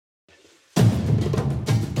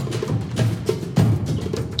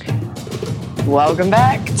Welcome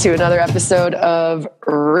back to another episode of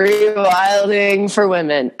Rewilding for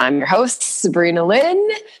Women. I'm your host, Sabrina Lynn,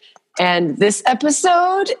 and this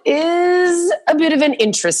episode is a bit of an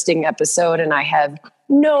interesting episode, and I have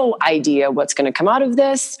no idea what's going to come out of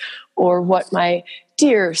this or what my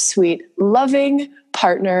dear, sweet, loving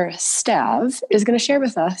partner, Stav, is going to share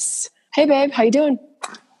with us. Hey, babe, how you doing?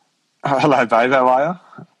 Hello, babe. How are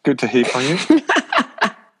you? Good to hear from you.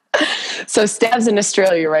 So Stav's in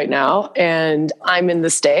Australia right now, and I'm in the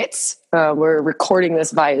States. We're recording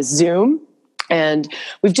this via Zoom, and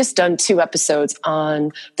we've just done 2 episodes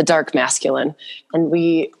on the dark masculine, and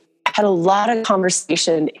we had a lot of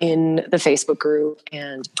conversation in the Facebook group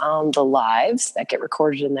and on the lives that get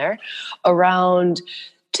recorded in there around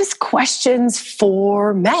just questions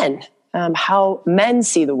for men, how men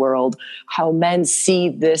see the world, how men see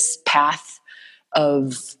this path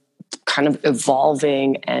of kind of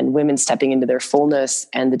evolving and women stepping into their fullness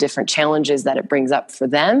and the different challenges that it brings up for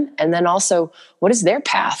them. And then also, what is their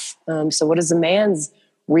path? So what is a man's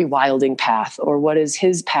rewilding path, or what is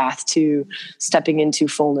his path to stepping into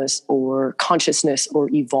fullness or consciousness or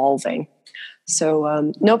evolving?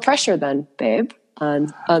 So no pressure then, babe,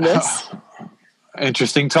 on this.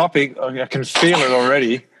 Interesting topic. I can feel it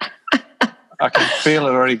already.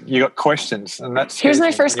 You got questions, and that's here's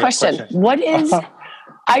my first question. What is?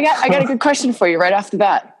 I got a good question for you right off the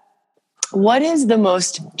bat. What is the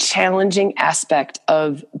most challenging aspect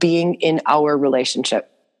of being in our relationship,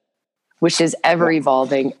 which is ever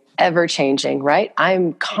evolving, ever changing, right?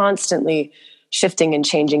 I'm constantly shifting and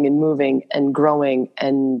changing and moving and growing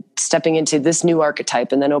and stepping into this new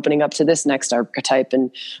archetype and then opening up to this next archetype.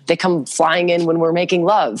 And they come flying in when we're making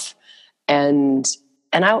love. And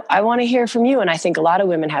I want to hear from you. And I think a lot of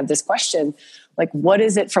women have this question, like, what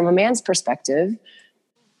is it from a man's perspective?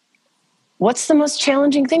 What's the most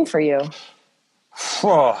challenging thing for you?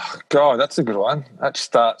 Oh, God, that's a good one. That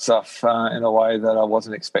starts off in a way that I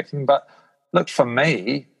wasn't expecting. But look, for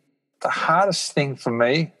me, the hardest thing for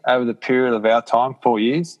me over the period of our time, 4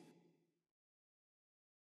 years,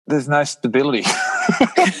 there's no stability.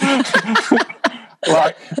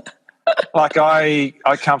 like I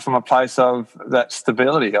come from a place of that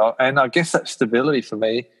stability. And I guess that stability for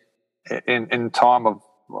me in time of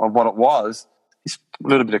what it was, is a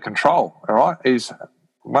little bit of control, all right? Is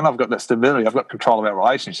when I've got that stability, I've got control of our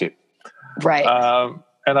relationship. Right.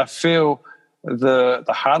 And I feel the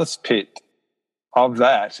hardest pit of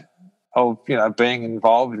that, of, being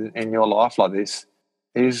involved in your life like this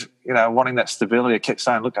is, wanting that stability. I kept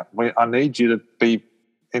saying, look, I need you to be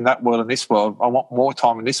in that world and this world. I want more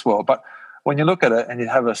time in this world. But when you look at it and you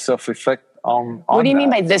have a self-reflect on what do you mean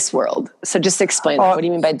by this world? So just explain that. What do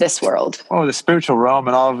you mean by this world? Well, the spiritual realm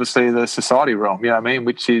and obviously the society realm,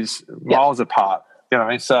 which is miles apart,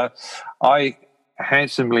 So I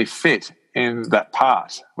handsomely fit in that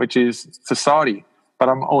part, which is society, but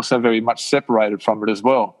I'm also very much separated from it as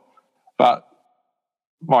well. But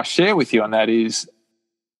my share with you on that is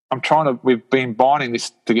we've been binding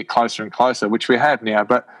this to get closer and closer, which we have now,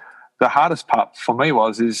 but the hardest part for me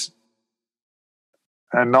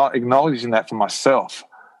and not acknowledging that for myself,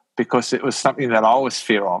 because it was something that I was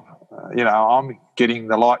fear of. I'm getting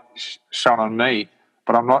the light shone on me,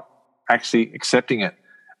 but I'm not actually accepting it.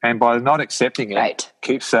 And by not accepting it, right,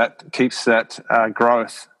 keeps that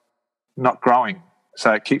growth not growing.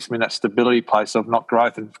 So it keeps me in that stability place of not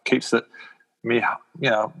growth, and keeps me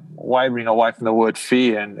wavering away from the word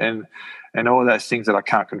fear and all those things that I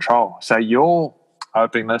can't control. So your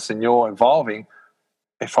openness and your evolving,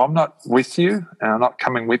 if I'm not with you and I'm not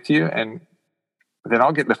coming with you, and then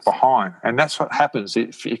I'll get left behind. And that's what happens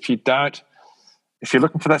if you're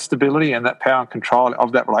looking for that stability and that power and control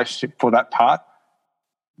of that relationship for that part,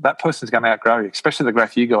 that person's going to outgrow you, especially the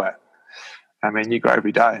growth you go at. I mean, you grow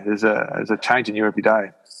every day. There's a change in you every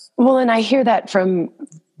day. Well, and I hear that from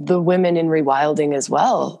the women in rewilding as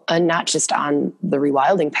well, and not just on the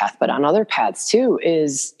rewilding path, but on other paths too,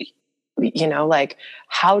 is, like,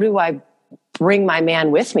 how do I bring my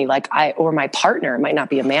man with me? Or my partner, it might not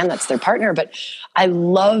be a man that's their partner, but I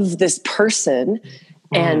love this person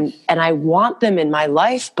and I want them in my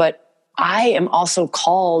life, but I am also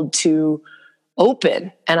called to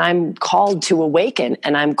open, and I'm called to awaken,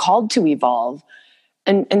 and I'm called to evolve.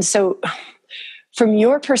 And so from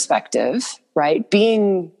your perspective, right,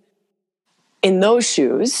 being in those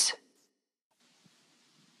shoes,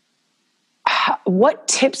 what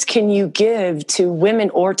tips can you give to women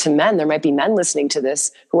or to men? There might be men listening to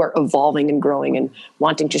this who are evolving and growing and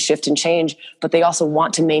wanting to shift and change, but they also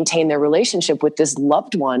want to maintain their relationship with this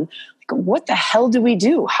loved one. Like, what the hell do we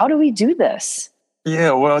do? How do we do this?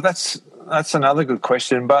 Yeah, well, that's another good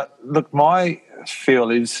question. But look, my feel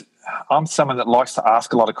is I'm someone that likes to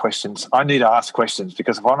ask a lot of questions. I need to ask questions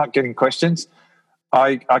because if I'm not getting questions,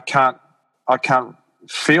 I can't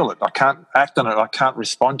feel it. I can't act on it. I can't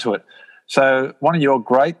respond to it. So one of your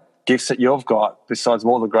great gifts that you've got, besides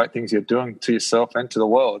all the great things you're doing to yourself and to the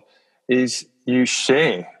world, is you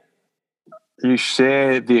share. You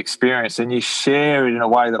share the experience and you share it in a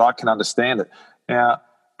way that I can understand it. Now,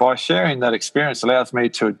 by sharing that experience allows me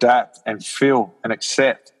to adapt and feel and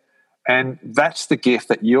accept. And that's the gift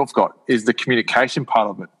that you've got, is the communication part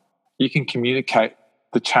of it. You can communicate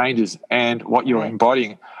the changes and what you're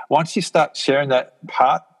embodying. Once you start sharing that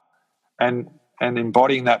part and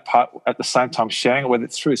embodying that part at the same time, sharing it, whether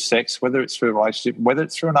it's through sex, whether it's through a relationship, whether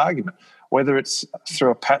it's through an argument, whether it's through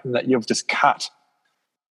a pattern that you've just cut,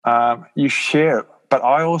 you share it. But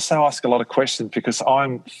I also ask a lot of questions because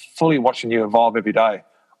I'm fully watching you evolve every day.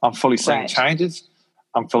 I'm fully seeing changes.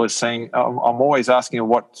 I'm always asking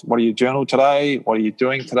what are you journal today? What are you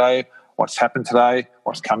doing today? What's happened today?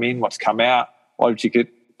 What's come in? What's come out? What did you get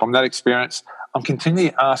from that experience? I'm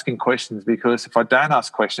continually asking questions because if I don't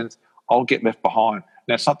ask questions, I'll get left behind.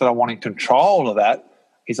 Now, it's not that I want in control of that,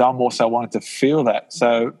 is I'm also wanting to feel that.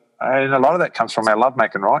 So, and a lot of that comes from our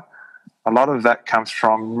lovemaking, right? A lot of that comes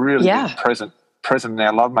from really being present in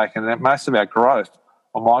our lovemaking. And most of our growth,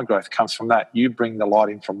 or my growth, comes from that. You bring the light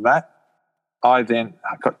in from that. I've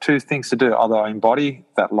got two things to do. Either I embody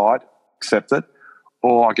that light, accept it,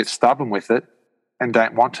 or I get stubborn with it and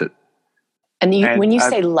don't want it. And when you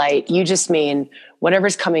say light, you just mean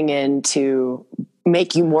whatever's coming in to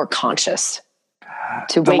make you more conscious,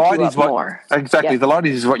 to wake you up more. Exactly. Yep. The light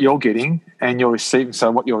is what you're getting and you're receiving.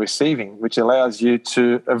 So what you're receiving, which allows you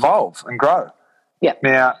to evolve and grow. Yeah.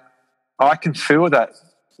 Now, I can feel that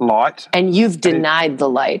light. And you've denied the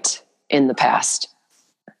light in the past.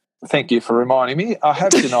 Thank you for reminding me. I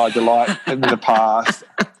have denied the light in the past,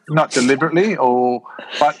 not deliberately,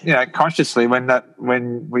 but consciously.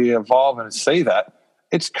 When we evolve and see that,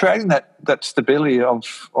 it's creating that stability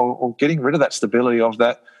or getting rid of that stability of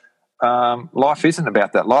that. Life isn't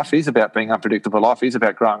about that. Life is about being unpredictable. Life is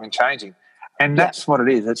about growing and changing, and that's what it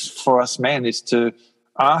is. It's for us men is to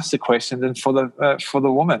ask the questions, and for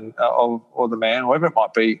the woman or the man, whoever it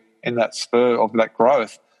might be in that spur of that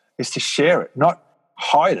growth, is to share it, not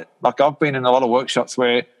hide it. Like I've been in a lot of workshops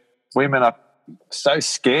where women are so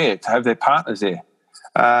scared to have their partners there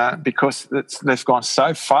because they've gone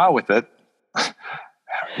so far with it.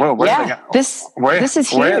 Well, where are they going? This is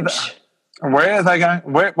huge. Where are they going?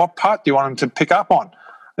 What part do you want them to pick up on?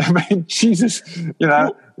 I mean, Jesus,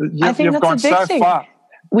 I think you've gone so far.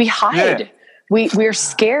 We hide. Yeah. We're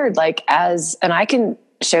scared, and I can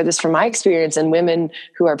share this from my experience and women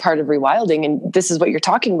who are part of Rewilding, and this is what you're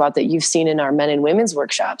talking about that you've seen in our men and women's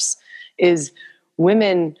workshops, is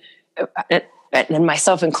women, and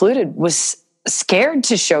myself included, was scared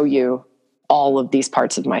to show you all of these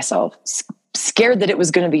parts of myself, scared that it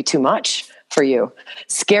was going to be too much for you,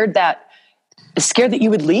 scared that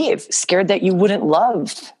you would leave, scared that you wouldn't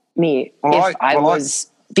love me if I was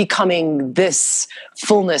becoming this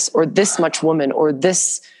fullness or this much woman or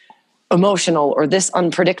this emotional or this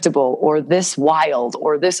unpredictable or this wild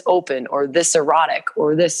or this open or this erotic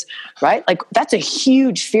or this, right? Like that's a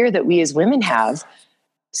huge fear that we as women have,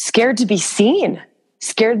 scared to be seen,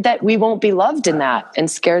 scared that we won't be loved in that, and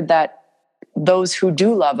scared that those who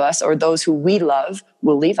do love us or those who we love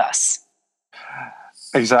will leave us.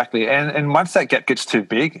 Exactly. And once that gap gets too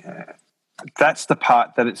big, that's the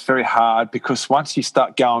part that it's very hard, because once you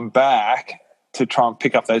start going back to try and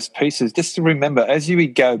pick up those pieces, just to remember, as we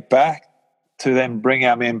go back to then bring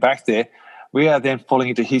our man back there, we are then falling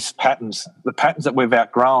into his patterns, the patterns that we've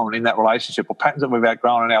outgrown in that relationship or patterns that we've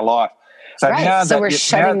outgrown in our life. So we're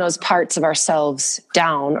shutting those parts of ourselves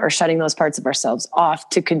down or shutting those parts of ourselves off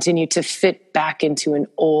to continue to fit back into an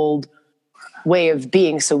old way of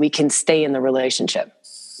being so we can stay in the relationship.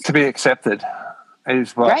 To be accepted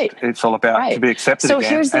is what it's all about, to be accepted so again.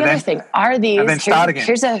 So here's the other thing. Are these... And then start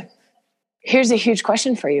again. Here's a huge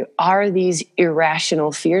question for you. Are these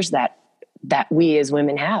irrational fears that we as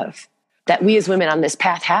women have, that we as women on this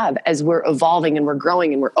path have as we're evolving and we're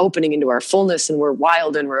growing and we're opening into our fullness and we're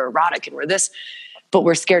wild and we're erotic and we're this, but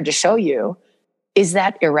we're scared to show you? Is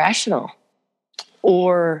that irrational?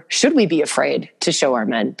 Or should we be afraid to show our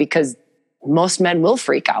men? Because most men will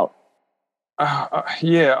freak out.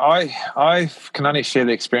 I can only share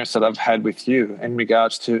the experience that I've had with you in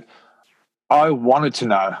regards to, I wanted to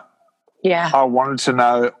know. Yeah. I wanted to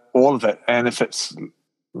know all of it. And if it's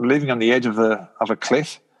living on the edge of a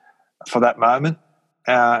cliff for that moment,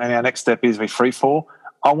 and our next step is we free fall,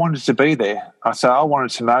 I wanted to be there. So I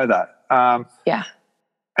wanted to know that.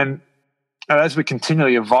 And as we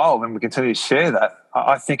continually evolve and we continue to share that,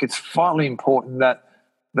 I think it's vitally important that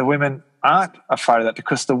the women aren't afraid of that,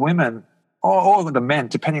 because the women, or the men,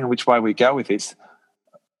 depending on which way we go with this,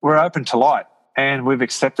 we're open to light, and we've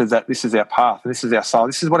accepted that this is our path, and this is our soul.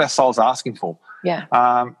 This is what our soul's asking for. Yeah.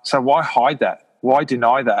 So why hide that? Why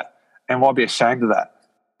deny that? And why be ashamed of that?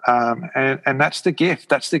 And that's the gift.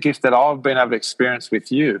 That's the gift that I've been able to experience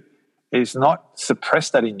with you, is not suppress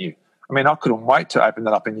that in you. I mean, I couldn't wait to open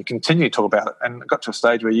that up, and you continue to talk about it. And it got to a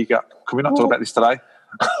stage where you go, "Can we not talk about this today?"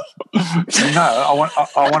 No, I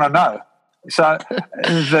want to know. So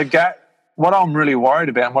the gap. What I'm really worried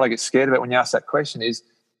about, and what I get scared about when you ask that question is,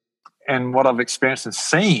 and what I've experienced and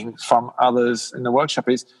seen from others in the workshop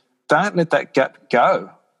is, don't let that gap go.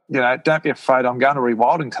 Don't be afraid. I'm going to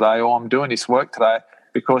rewilding today, or I'm doing this work today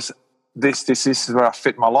because this is where I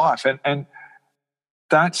fit my life. And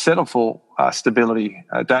don't settle for stability.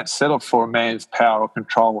 Don't settle for a man's power or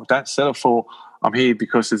control. Don't settle for, I'm here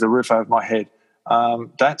because there's a roof over my head.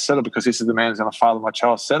 Don't settle because this is the man who's going to father my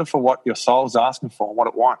child. Settle for what your soul's asking for and what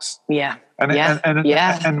it wants. Yeah.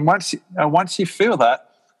 And once you feel that,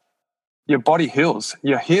 your body heals.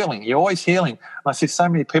 You're healing. You're always healing. And I see so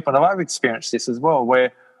many people, and I've experienced this as well,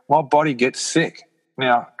 where my body gets sick.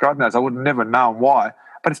 Now, God knows I would have never known why,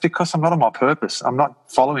 but it's because I'm not on my purpose. I'm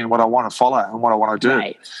not following what I want to follow and what I want to do.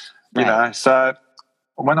 Right. So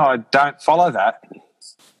when I don't follow that,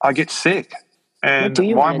 I get sick. And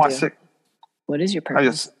why am I sick? What is your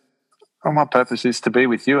purpose? My purpose is to be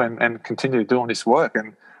with you and continue doing this work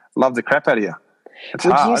and love the crap out of you.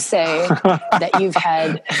 Would you say that you've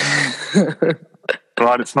had...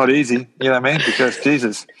 Right, it's not easy, you know what I mean? Because,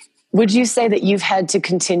 Jesus. Would you say that you've had to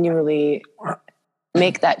continually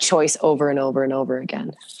make that choice over and over and over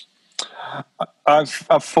again? I've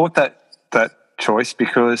fought that choice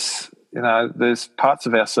because, there's parts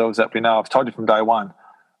of ourselves that we know. I've told you from day one,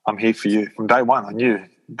 I'm here for you. From day one, I knew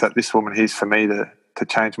that this woman here's for me to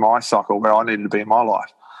change my cycle where I needed to be in my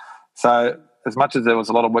life. So as much as there was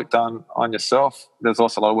a lot of work done on yourself, there's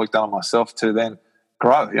also a lot of work done on myself to then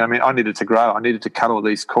grow. I needed to grow. I needed to cut all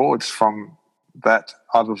these cords from that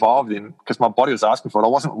I've evolved in, because my body was asking for it. I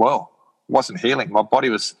wasn't well. I wasn't healing. My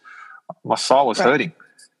soul was hurting.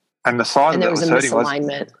 And the side and that was hurting was...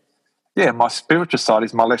 misalignment. Yeah, my spiritual side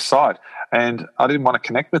is my left side. And I didn't want to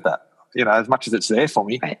connect with that, as much as it's there for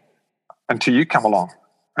me, until you come along.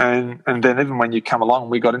 And then even when you come along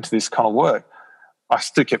and we got into this kind of work, I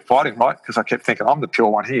still kept fighting, right? Because I kept thinking, I'm the pure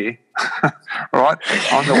one here, right?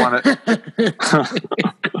 I'm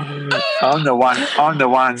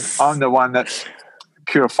the one that's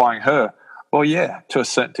purifying her. Well, yeah, to a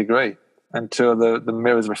certain degree, until the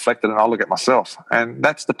mirror's reflected and I look at myself. And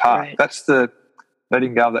that's the part. Right. That's the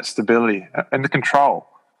letting go of that stability and the control.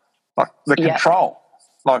 Control.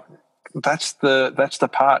 Like that's the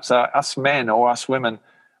part. So us men or us women,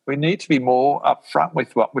 we need to be more upfront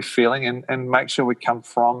with what we're feeling and make sure we come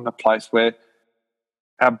from a place where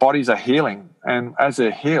our bodies are healing. And as they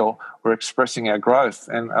heal, we're expressing our growth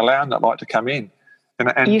and allowing that light to come in.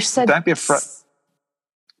 And you said, don't be afraid.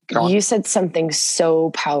 You said something so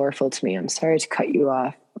powerful to me. I'm sorry to cut you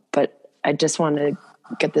off, but I just want to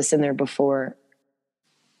get this in there before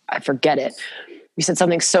I forget it. You said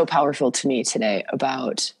something so powerful to me today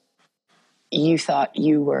about you thought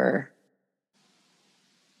you were...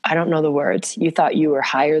 I don't know the words. You thought you were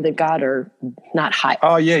higher than God or not high.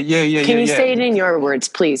 Oh, yeah. Can you say it in your words,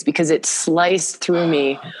 please? Because it sliced through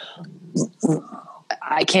me.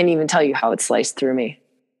 I can't even tell you how it sliced through me.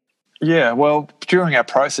 Yeah, well, during our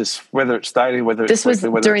process, whether it's daily, whether it's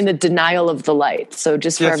weekly, during the denial of the light. So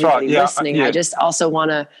just for everybody listening, I just also want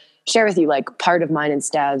to share with you, like, part of mine and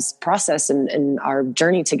Stav's process and our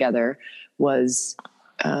journey together was...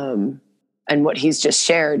 and what he's just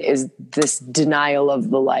shared is this denial of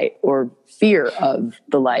the light or fear of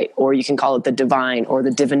the light, or you can call it the divine or the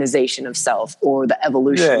divinization of self or the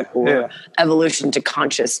evolution evolution to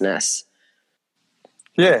consciousness.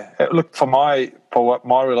 Yeah. Look, what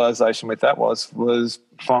my realization with that was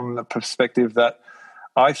from the perspective that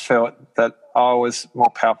I felt that I was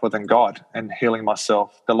more powerful than God and healing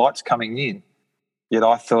myself. The light's coming in, yet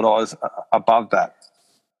I thought I was above that.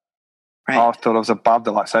 Right. I thought I was above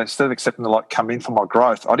the light. So instead of accepting the light come in for my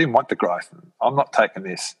growth, I didn't want the growth. I'm not taking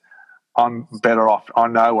this. I'm better off. I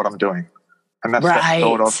know what I'm doing. And that's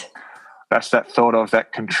that thought of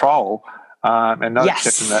that control and not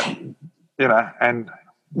accepting that, and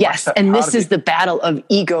yes, and this is the battle of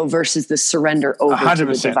ego versus the surrender over 100%, to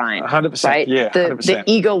the divine. 100%, right? Yeah, 100%. The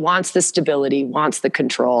ego wants the stability, wants the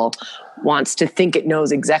control, wants to think it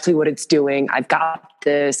knows exactly what it's doing. I've got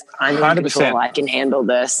this. I'm in 100%. Control. I can handle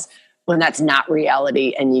this. When that's not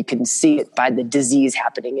reality, and you can see it by the disease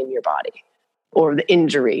happening in your body. or the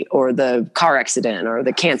injury or the car accident or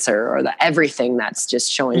the cancer or the everything that's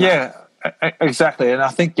just showing up. Yeah, exactly. And I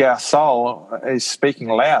think our soul is speaking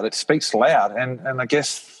loud. It speaks loud. And I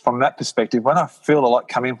guess from that perspective, when I feel the light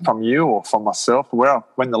coming from you or from myself,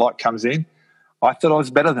 when the light comes in, I thought I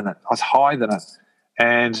was better than it. I was higher than it.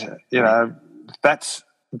 And, that's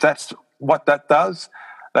what that does.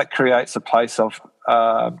 That creates a place of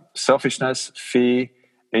selfishness, fear,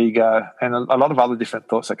 ego, and a lot of other different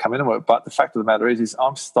thoughts that come into it. But the fact of the matter is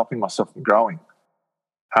I'm stopping myself from growing.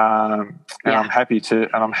 And I'm happy to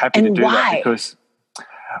do that because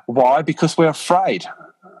why? Because we're afraid.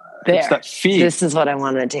 There. It's that fear. This is what I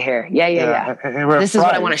wanted to hear. Yeah. This is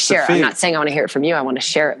what I want to share. I'm not saying I want to hear it from you. I want to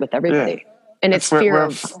share it with everybody. Yeah. And it's fear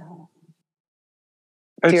of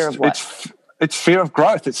what? It's fear of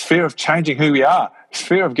growth. It's fear of changing who we are. It's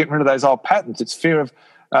fear of getting rid of those old patterns. It's fear of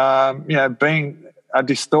being a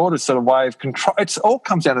distorted sort of way of control. It all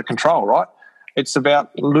comes down to control, right? It's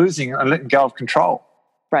about losing and letting go of control.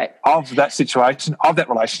 Right. Of that situation, of that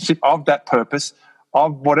relationship, of that purpose,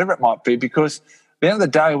 of whatever it might be, because at the end of the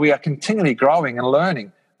day, we are continually growing and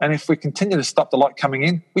learning. And if we continue to stop the light coming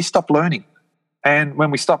in, we stop learning. And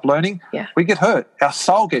when we stop learning, we get hurt. Our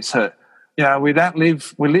soul gets hurt. We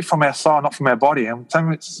live from our soul, not from our body. And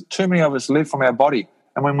too many of us live from our body.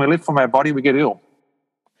 And when we live from our body, we get ill.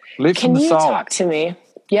 Can you talk to me?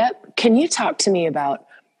 Yep. Can you talk to me about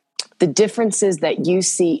the differences that you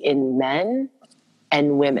see in men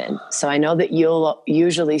and women? So I know that you'll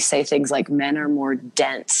usually say things like men are more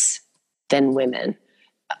dense than women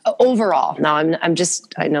overall. Now I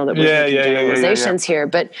know that we're making generalizations here,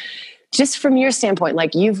 but just from your standpoint,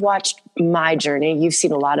 like you've watched my journey, you've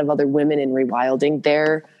seen a lot of other women in rewilding,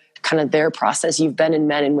 their process. You've been in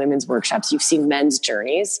men and women's workshops. You've seen men's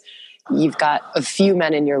journeys. You've got a few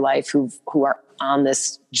men in your life who are on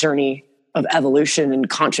this journey of evolution and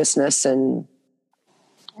consciousness and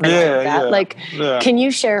can you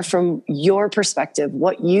share from your perspective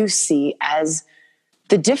what you see as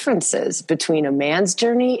the differences between a man's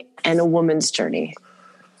journey and a woman's journey?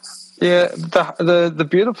 Yeah, the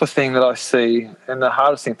beautiful thing that I see and the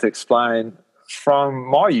hardest thing to explain from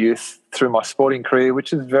my youth through my sporting career,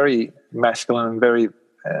 which is very masculine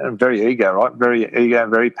and very ego, right? Very ego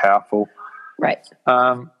and very powerful. Right.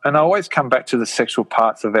 And I always come back to the sexual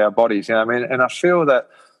parts of our bodies, and I feel that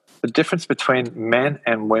the difference between men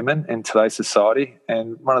and women in today's society,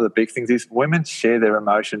 and one of the big things is women share their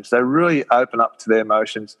emotions. They really open up to their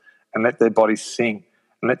emotions and let their bodies sing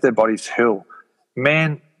and let their bodies heal.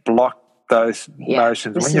 Men block those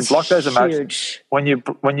emotions. When you block those emotions,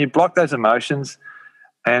 when you block those emotions,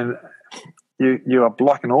 and you are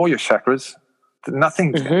blocking all your chakras,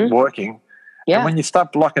 nothing's working. Yeah. And when you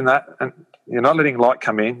start blocking that, and you're not letting light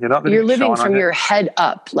come in, you're living from your head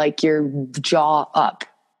up, like your jaw up.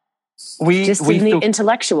 In the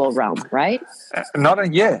intellectual realm, right?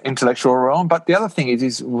 Intellectual realm. But the other thing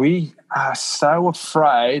is we are so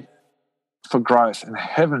afraid for growth. And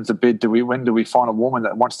heavens forbid, when do we find a woman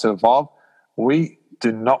that wants to evolve? We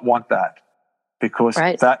do not want that, because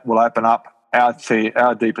that will open up our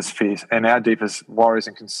deepest fears and our deepest worries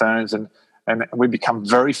and concerns, and we become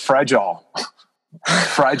very fragile.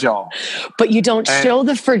 But you don't show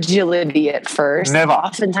the fragility at first. Never.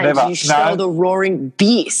 Oftentimes you show the roaring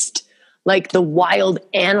beast, like the wild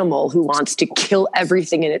animal who wants to kill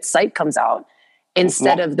everything in its sight comes out,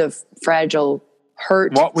 instead of the fragile,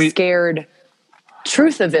 hurt, scared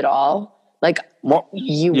truth of it all. Like watch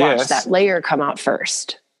that layer come out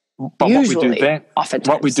first. But usually, what we do then, oftentimes.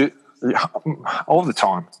 What we do all the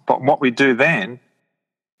time. But what we do then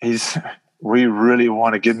is we really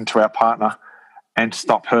want to get into our partner and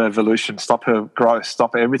stop her evolution, stop her growth,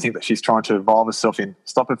 stop everything that she's trying to evolve herself in,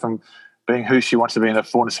 stop her from being who she wants to be in her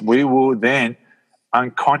fullness. We will then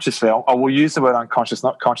unconsciously, I will use the word unconscious,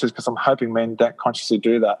 not conscious, because I'm hoping men don't consciously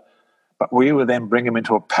do that, but we will then bring them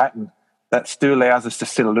into a pattern that still allows us to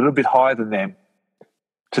sit a little bit higher than them,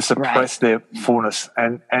 to suppress their fullness,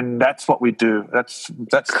 and that's what we do. That's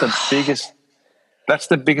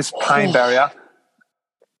the biggest pain barrier.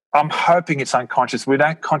 I'm hoping it's unconscious. We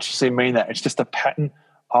don't consciously mean that. It's just a pattern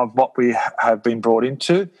of what we have been brought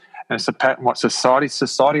into, and it's a pattern what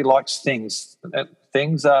society likes. Things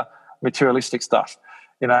are materialistic stuff,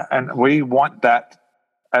 and we want that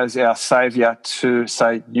as our savior to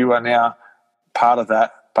say, you are now part of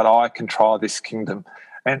that, but I control this kingdom.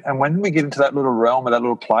 And when we get into that little realm or that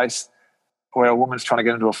little place where a woman's trying to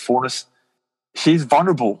get into a fullness, she's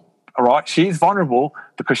vulnerable, all right? She's vulnerable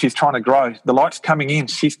because she's trying to grow. The light's coming in.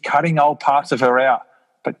 She's cutting old parts of her out.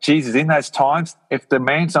 But Jesus, in those times, if the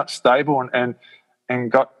man's not stable and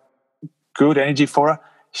got good energy for her,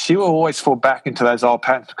 she will always fall back into those old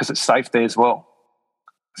patterns because it's safe there as well.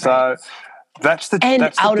 So that's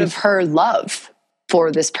the out of her love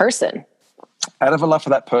for this person. Out of a love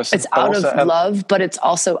for that person. It's out of love, but it's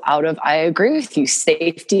also out of, I agree with you,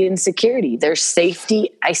 safety and security. There's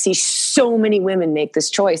safety. I see so many women make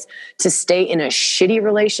this choice to stay in a shitty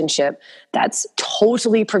relationship that's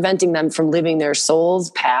totally preventing them from living their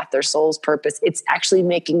soul's path, their soul's purpose. It's actually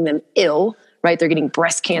making them ill, right? They're getting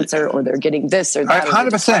breast cancer, or they're getting this or that.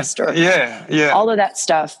 100%. Or yeah. All of that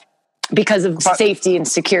stuff because of safety and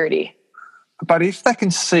security. But if they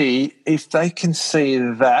can see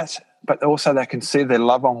that, but also they can see their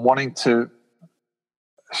loved one wanting to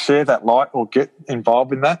share that light or get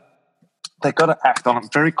involved in that, they've got to act on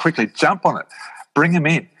it very quickly, jump on it, bring him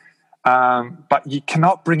in. But you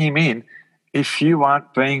cannot bring him in if you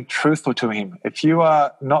aren't being truthful to him. If you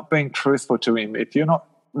are not being truthful to him, if you're not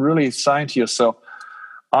really saying to yourself,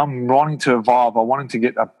 I'm wanting to evolve, I'm wanting to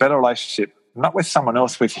get a better relationship, not with someone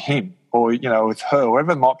else, with him or, with her,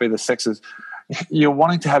 whoever it might be the sexes, you're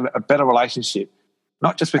wanting to have a better relationship.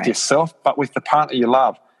 Not just with yourself, but with the partner you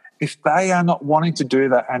love. If they are not wanting to do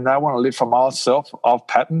that and they want to live from old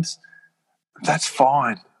patterns, that's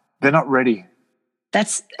fine. They're not ready.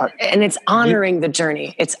 And it's honoring the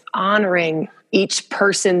journey. It's honoring each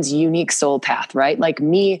person's unique soul path, right? Like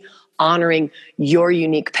me honoring your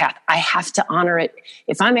unique path. I have to honor it.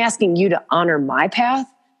 If I'm asking you to honor my path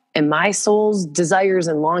and my soul's desires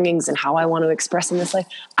and longings and how I want to express in this life,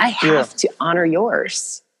 I have to honor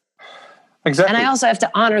yours. Exactly. And I also have to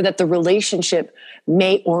honor that the relationship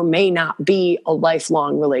may or may not be a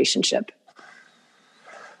lifelong relationship.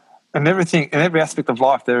 And in every aspect of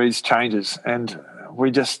life, there is changes, and we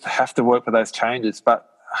just have to work with those changes. But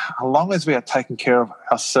as long as we are taking care of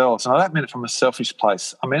ourselves, and I don't mean it from a selfish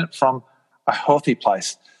place, I mean it from a healthy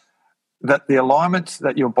place, that the alignment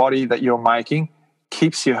that your body that you're making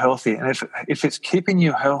keeps you healthy. And if it's keeping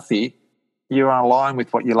you healthy, you're aligned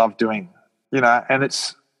with what you love doing, and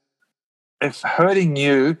if hurting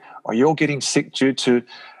you or you're getting sick due to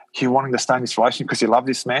you wanting to stay in this relationship because you love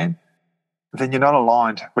this man, then you're not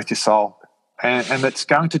aligned with your soul. And it's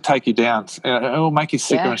going to take you down. It will make you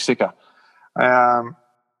sicker and sicker. And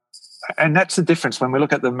that's the difference when we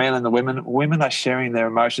look at the men and the women. Women are sharing their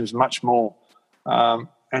emotions much more, and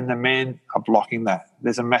the men are blocking that.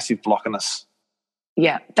 There's a massive block in us.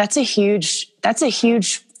 Yeah, that's a huge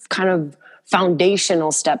kind of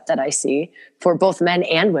foundational step that I see for both men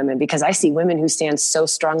and women, because I see women who stand so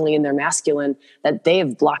strongly in their masculine that they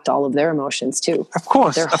have blocked all of their emotions too. Of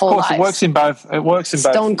course, their whole lives. It works in both.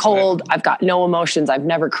 Stone cold. I've got no emotions. I've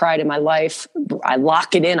never cried in my life. I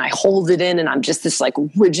lock it in. I hold it in, and I'm just this like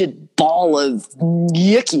rigid ball of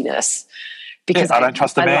yuckiness. Because I don't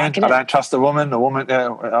trust a man. I don't trust a woman.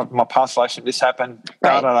 My past relationship, this happened.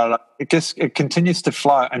 Right. It continues to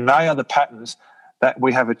flow, and they are the patterns that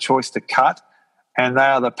we have a choice to cut, and they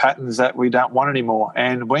are the patterns that we don't want anymore.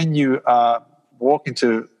 And when you walk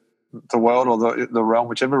into the world or the realm,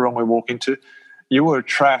 whichever realm we walk into, you will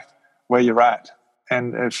attract where you're at.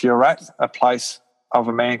 And if you're at a place of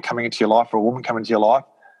a man coming into your life or a woman coming into your life,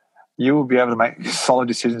 you will be able to make solid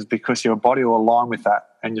decisions because your body will align with that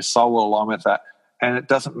and your soul will align with that. And it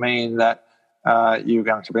doesn't mean that you're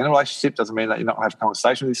going to be in a relationship, doesn't mean that you're not going to have a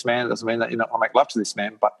conversation with this man, it doesn't mean that you're not going to make love to this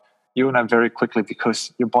man, but you will know very quickly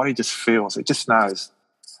because your body just feels, it just knows,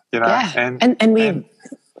 Yeah. And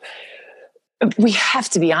we have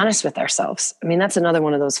to be honest with ourselves. I mean, that's another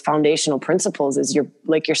one of those foundational principles is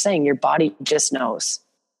like you're saying, your body just knows.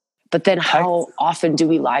 But then how often do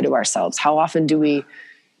we lie to ourselves? How often do we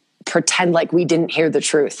pretend like we didn't hear the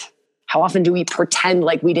truth? How often do we pretend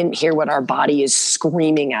like we didn't hear what our body is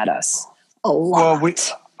screaming at us? A lot. Well,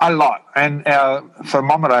 a lot. And for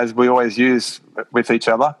Momados, we always use with each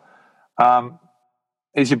other,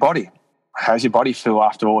 is your body. How's your body feel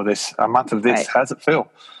after all this? A month of this, Right. How does it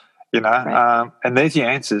feel? Right. And there's your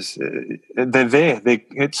answers. They're there.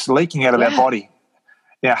 It's leaking out of our body.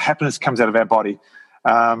 Happiness comes out of our body.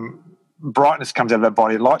 Brightness comes out of our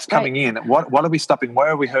body. Light's coming in. What are we stopping? Where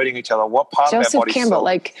are we hurting each other? What part of our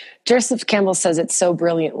body? Joseph Campbell says it so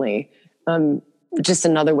brilliantly. Just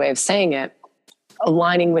another way of saying it,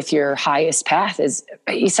 aligning with your highest path is,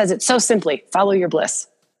 he says it so simply, follow your bliss.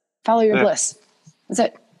 Follow your bliss. That's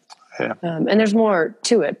it. Yeah. And there's more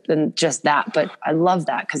to it than just that, but I love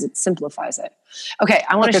that because it simplifies it. Okay,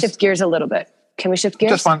 I want to shift gears a little bit. Can we shift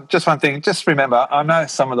gears? Just one thing. Just remember, I know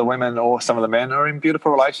some of the women or some of the men are in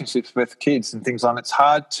beautiful relationships with kids and things on. It's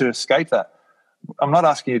hard to escape that. I'm not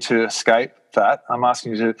asking you to escape that. I'm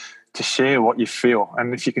asking you to share what you feel.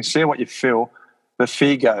 And if you can share what you feel, the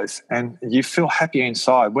fear goes and you feel happy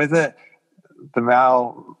inside. Whether the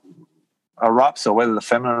male erupts or whether the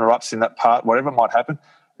feminine erupts in that part, whatever might happen,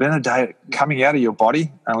 the end of the day, coming out of your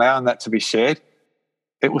body, allowing that to be shared,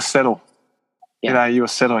 it will settle. Yeah. You will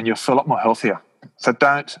settle and you'll feel a lot more healthier. So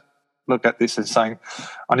don't look at this as saying,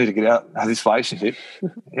 I need to get out of this relationship,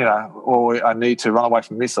 or I need to run away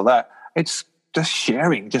from this or that. It's just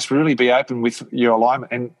sharing, just really be open with your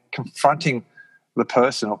alignment and confronting the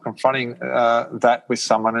person or confronting that with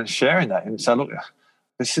someone and sharing that. And so, look,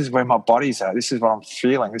 this is where my body's at. This is what I'm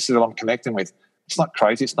feeling. This is what I'm connecting with. It's not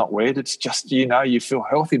crazy. It's not weird. It's just, you feel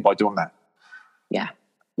healthy by doing that. Yeah.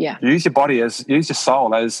 Yeah. Use your body use your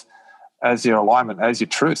soul as your alignment, as your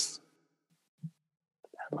truth.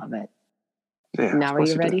 I love it. Yeah. Now are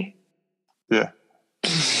you ready? Yeah.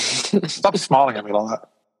 Stop smiling at me like that.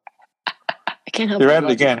 I can't help You're at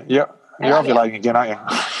it again. You're ovulating again, aren't you?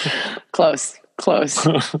 Close.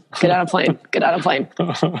 Get on a plane.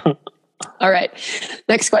 All right.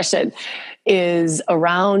 Next question is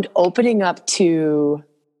around opening up to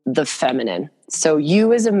the feminine. So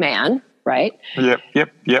you as a man, right?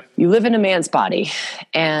 Yep. You live in a man's body.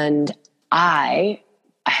 And I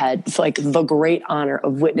had like the great honor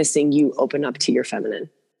of witnessing you open up to your feminine.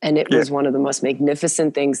 And it was one of the most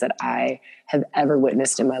magnificent things that I have ever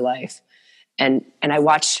witnessed in my life. And I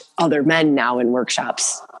watch other men now in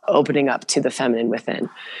workshops opening up to the feminine within.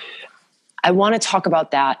 I want to talk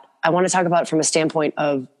about that. I want to talk about it from a standpoint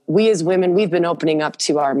of we as women, we've been opening up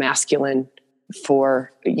to our masculine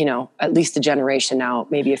for, at least a generation now,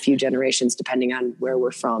 maybe a few generations, depending on where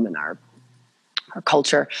we're from and our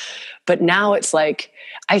culture. But now it's like,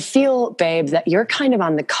 I feel, babe, that you're kind of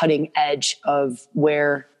on the cutting edge of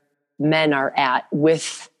where men are at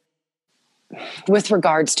with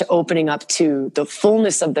regards to opening up to the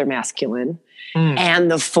fullness of their masculine and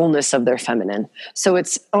the fullness of their feminine. So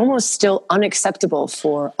it's almost still unacceptable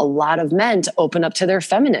for a lot of men to open up to their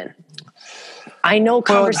feminine. I know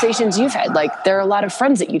conversations you've had, like there are a lot of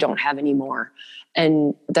friends that you don't have anymore.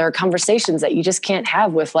 And there are conversations that you just can't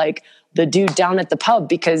have with like the dude down at the pub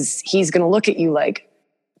because he's going to look at you like,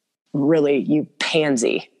 really, you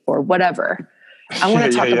pansy or whatever. I want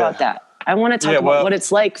to talk about that. I want to talk about what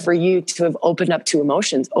it's like for you to have opened up to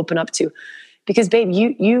emotions, because babe,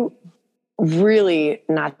 you really,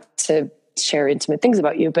 not to share intimate things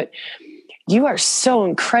about you, but you are so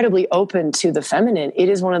incredibly open to the feminine. It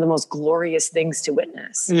is one of the most glorious things to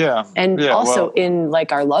witness. Yeah. And also in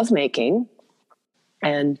like our lovemaking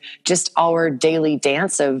and just our daily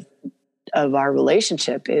dance of our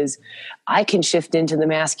relationship is I can shift into the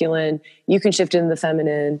masculine, you can shift into the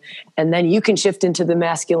feminine, and then you can shift into the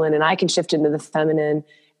masculine and I can shift into the feminine.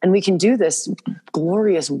 And we can do this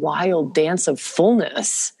glorious, wild dance of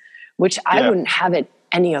fullness, which I wouldn't have it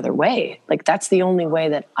any other way. Like that's the only way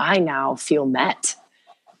that I now feel met.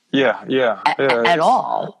 At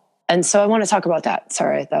all. And so I want to talk about that.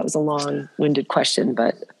 Sorry, that was a long-winded question,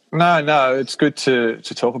 but... No, it's good to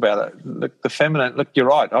talk about it. Look, the feminine, you're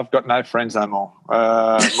right. I've got no friends no more.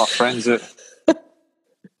 My friends the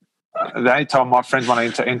only time my friends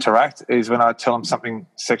want to interact is when I tell them something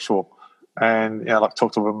sexual and,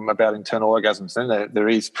 talk to them about internal orgasms. Then their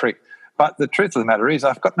ears prick. But the truth of the matter is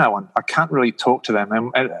I've got no one. I can't really talk to them.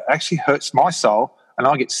 And it actually hurts my soul and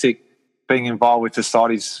I get sick being involved with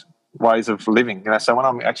society's ways of living. So when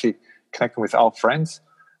I'm actually connecting with old friends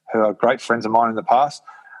who are great friends of mine in the past,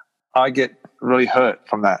 I get really hurt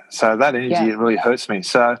from that. So that energy, it really hurts me.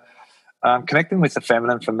 So connecting with the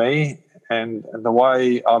feminine for me and the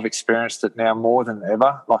way I've experienced it now more than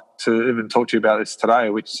ever, like to even talk to you about this today,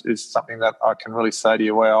 which is something that I can really say to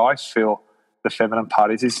you where I feel the feminine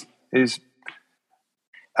part is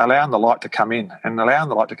allowing the light to come in. And allowing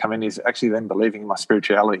the light to come in is actually then believing in my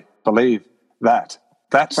spirituality. Believe that.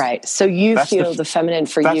 That's right. So you feel the feminine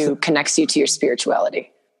for you connects you to your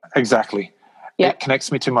spirituality. Exactly. It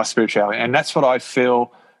connects me to my spirituality. And that's what I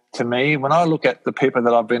feel to me when I look at the people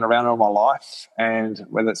that I've been around all my life, and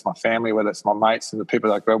whether it's my family, whether it's my mates and the people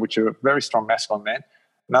that I grow, which are very strong masculine men,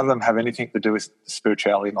 none of them have anything to do with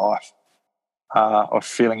spirituality in life or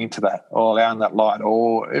feeling into that or allowing that light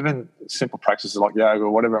or even simple practices like yoga or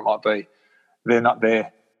whatever it might be. They're not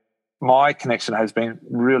there. My connection has been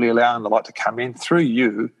really allowing the light to come in through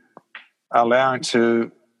you, allowing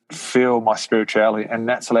to feel my spirituality, and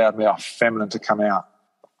that's allowed my feminine to come out.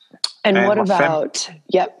 And what about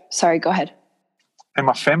sorry, go ahead. And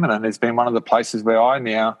my feminine has been one of the places where I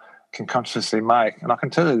now can consciously make, and I can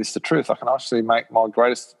tell you this the truth, I can actually make my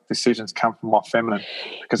greatest decisions come from my feminine.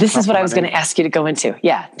 This is what I was going to ask you to go into.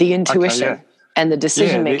 The intuition and the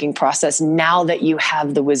decision-making process now that you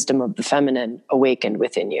have the wisdom of the feminine awakened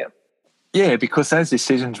within you. Yeah, because those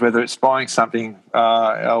decisions, whether it's buying something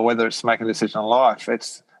or whether it's making a decision in life,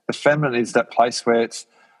 it's the feminine is that place where it's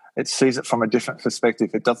it sees it from a different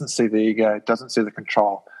perspective. It doesn't see the ego. It doesn't see the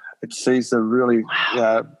control. It sees the really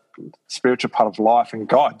spiritual part of life and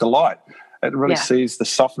God, the light. It really sees the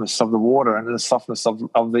softness of the water and the softness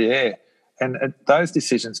of the air. And those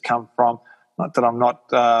decisions come from, not that I'm not,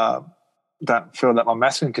 don't feel that my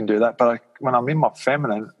masculine can do that, but when I'm in my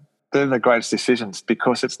feminine, they're the greatest decisions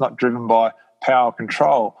because it's not driven by power,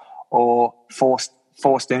 control, or forced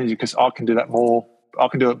energy because I can do that more, I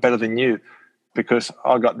can do it better than you because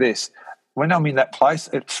I got this. When I'm in that place,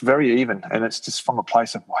 it's very even and it's just from a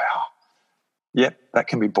place of, wow, yep, that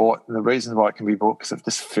can be bought. And the reason why it can be bought because it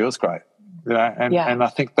just feels great. You know, and I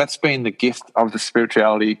think that's been the gift of the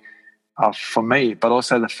spirituality for me, but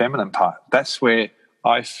also the feminine part. That's where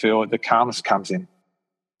I feel the calmness comes in.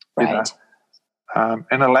 Right. You know?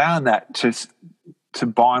 And allowing that to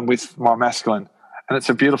bind with my masculine. And it's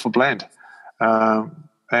a beautiful blend.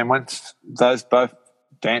 And once those both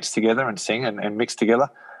dance together and sing and mix together,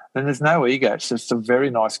 then there's no ego. It's just a very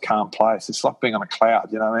nice, calm place. It's like being on a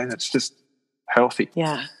cloud, you know what I mean? It's just healthy.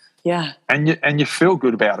 Yeah, yeah. And you feel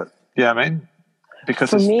good about it. You know what I mean?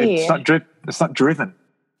 Because it's not driven.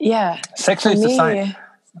 Yeah. Sexually, it's the same.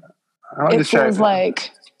 It feels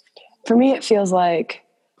like, for me, it feels like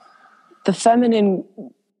the feminine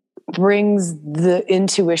brings the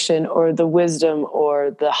intuition or the wisdom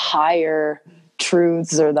or the higher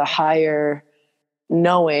truths or the higher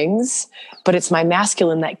knowings, but it's my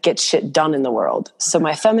masculine that gets shit done in the world. So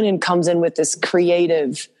my feminine comes in with this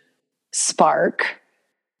creative spark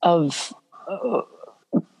of...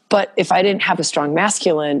 but if I didn't have a strong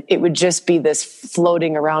masculine, it would just be this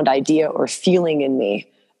floating around idea or feeling in me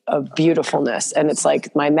of beautifulness. And it's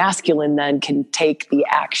like my masculine then can take the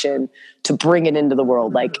action to bring it into the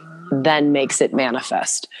world, like then makes it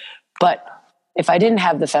manifest. But if I didn't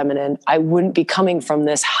have the feminine, I wouldn't be coming from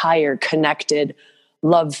this higher connected,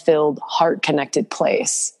 love-filled, heart-connected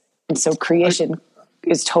place. And so creation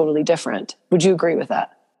is totally different. Would you agree with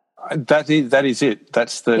that? That is it.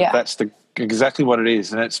 That's exactly what it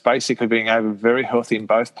is. And it's basically being able very healthy in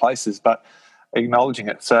both places, but acknowledging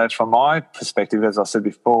it. So from my perspective, as I said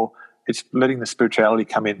before, it's letting the spirituality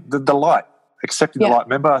come in. The light, accepting the light.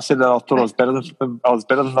 Remember I said that I thought I was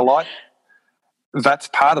better than the light? That's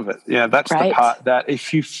part of it. Yeah, that's the part that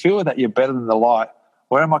if you feel that you're better than the light,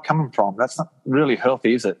 where am I coming from? That's not really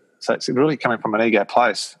healthy, is it? So it's really coming from an ego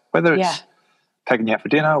place. Whether it's taking you out for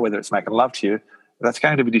dinner, whether it's making love to you, that's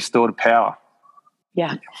going to be distorted power.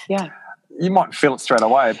 Yeah, yeah. You might feel it straight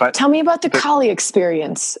away, but... Tell me about the Kali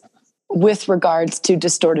experience with regards to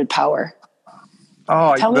distorted power.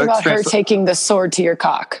 Oh, Tell me about her taking the sword to your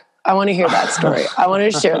cock. I want to hear that story. I want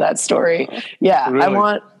to share that story. Yeah,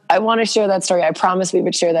 really? I want to share that story. I promised we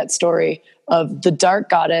would share that story of the dark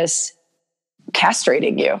goddess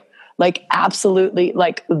castrating you. Like absolutely,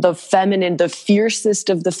 like the feminine, the fiercest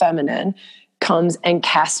of the feminine comes and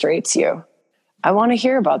castrates you. I want to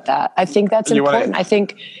hear about that. I think that's important. I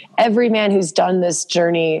think every man who's done this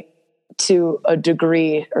journey to a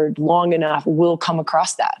degree or long enough will come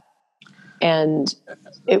across that. And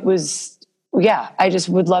it was, I just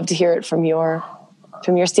would love to hear it from your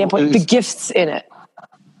standpoint, the gifts in it.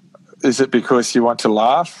 Is it because you want to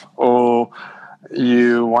laugh or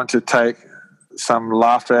you want to take some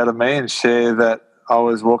laughter out of me and share that I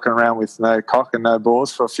was walking around with no cock and no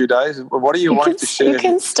balls for a few days? What are you wanting to share? You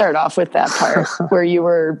can start off with that part where you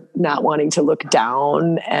were not wanting to look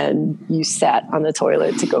down and you sat on the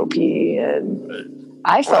toilet to go pee, and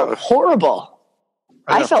I felt horrible.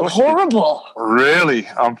 I felt horrible. Really?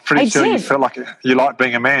 I'm pretty sure you felt like you like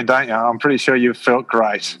being a man, don't you? I'm pretty sure you felt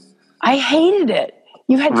great. I hated it.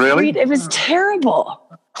 You had it was terrible.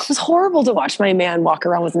 It was horrible to watch my man walk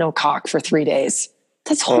around with no cock for 3 days.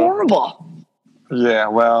 That's horrible. Yeah,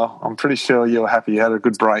 well, I'm pretty sure you were happy you had a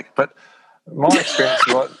good break. But my experience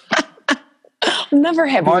was... I'm never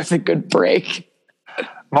happy with a good break.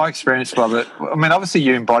 My experience was that, I mean, obviously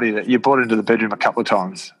you embodied it. You brought it into the bedroom a couple of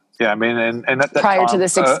times. Yeah, I mean, and at that prior time, to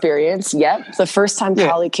this experience, the first time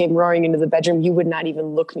Kali came roaring into the bedroom, you would not even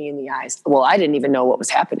look me in the eyes. Well, I didn't even know what was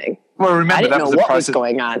happening. Well, remember, I didn't know what was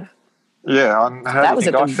going on. Yeah. That was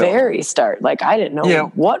at the very start. Like, I didn't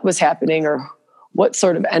know what was happening or what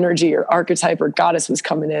sort of energy or archetype or goddess was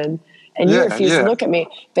coming in. And you refused to look at me.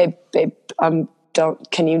 Babe,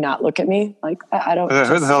 can you not look at me? Like, I don't.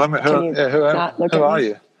 Who the hell am I? Who are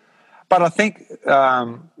you? But I think,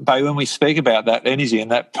 babe, when we speak about that energy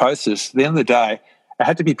and that process, at the end of the day, it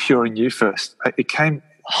had to be pure in you first. It came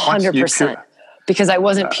 100%. Because I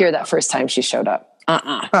wasn't pure that first time she showed up.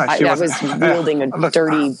 I was wielding a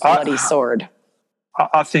dirty, bloody sword.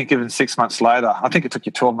 I think even 6 months later, I think it took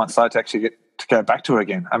you 12 months later to actually get to go back to her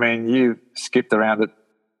again. I mean, you skipped around it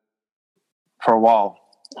for a while.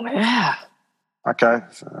 Yeah. Okay,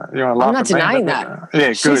 so you want to laugh I'm not at me, denying but, that.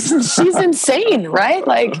 yeah, good. She's insane, right?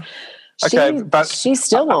 Like, Okay, but she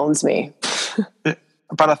still owns me.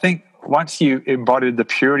 but I think once you embodied the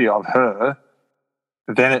purity of her,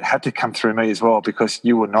 then it had to come through me as well, because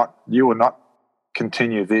you will not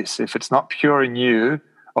continue this if it's not pure in you.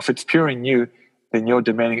 Or if it's pure in you, then you're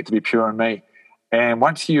demanding it to be pure in me. And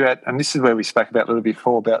once you had, and this is where we spoke about a little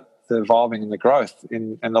before about the evolving and the growth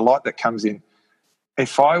and the light that comes in.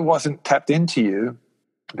 If I wasn't tapped into you,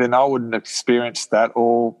 then I wouldn't have experienced that,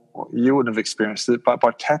 or you wouldn't have experienced it. But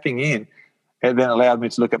by tapping in, it then allowed me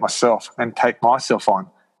to look at myself and take myself on.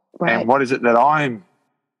 Right. And what is it that I'm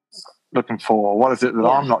looking for? What is it that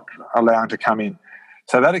I'm not allowing to come in?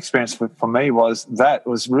 So that experience for me was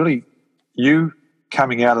really you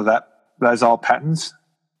coming out of those old patterns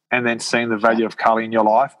and then seeing the value of Carly in your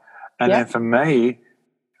life. And then for me,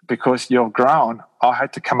 because you've grown, I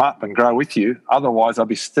had to come up and grow with you. Otherwise, I'd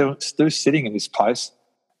be still sitting in this place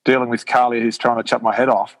dealing with Carly, who's trying to chop my head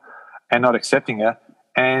off and not accepting her.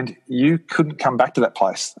 And you couldn't come back to that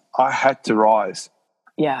place. I had to rise.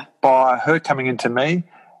 Yeah. By her coming into me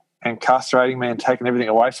and castrating me and taking everything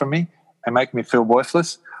away from me and making me feel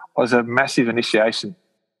worthless was a massive initiation.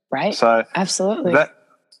 Right. So absolutely.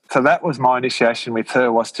 That was my initiation with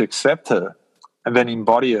her, was to accept her and then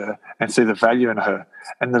embody her and see the value in her.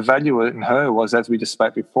 And the value in her was, as we just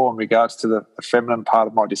spoke before, in regards to the feminine part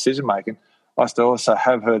of my decision making, was to also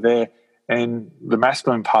have her there and the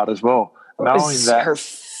masculine part as well. Knowing that her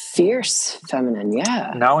fierce feminine,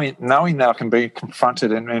 knowing that I can be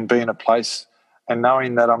confronted and be in a place, and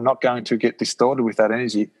knowing that I'm not going to get distorted with that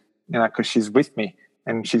energy, because she's with me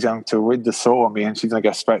and she's going to rid the sore on me and she's going to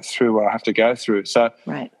go straight through what I have to go through. So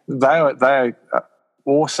they are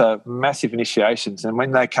also massive initiations, and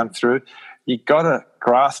when they come through, you got to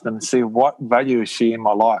grasp them and see what value is she in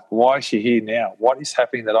my life. Why is she here now? What is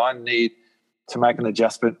happening that I need to make an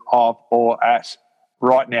adjustment of or at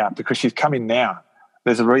right now? Because she's coming now.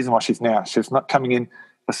 There's a reason why she's now. She's not coming in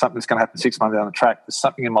for something that's going to happen 6 months down the track. There's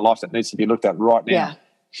something in my life that needs to be looked at right now. Yeah.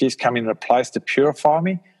 She's coming to a place to purify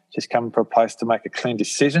me. She's coming to a place to make a clean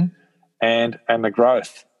decision and the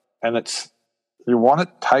growth. And it's, you want it,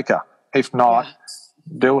 take her. If not,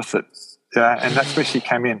 deal with it. Yeah, and that's where she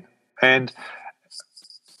came in. And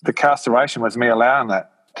the castration was me allowing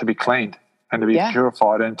that to be cleaned and to be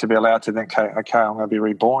purified and to be allowed to then, okay, I'm going to be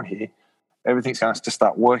reborn here. Everything's going to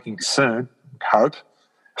start working soon, hope.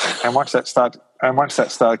 And once that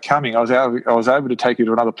started coming, I was able to take you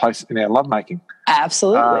to another place in our lovemaking.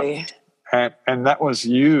 Absolutely. And that was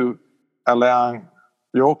you allowing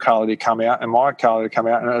your Carly to come out and my Carly to come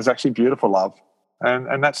out, and it was actually beautiful love.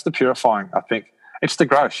 And that's the purifying, I think. It's the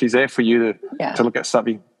growth. She's there for you to look at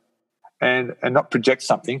something and not project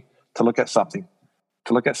something, to look at something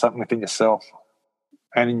within yourself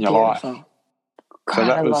and in your life. God, so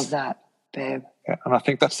I love that, babe. Yeah, and I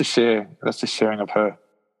think that's the sharing of her.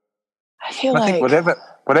 I feel I think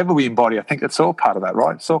whatever we embody, I think it's all part of that,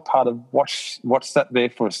 right? It's all part of what's that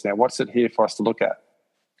there for us now? What's it here for us to look at?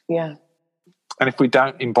 Yeah. And if we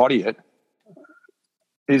don't embody it,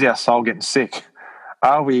 is our soul getting sick?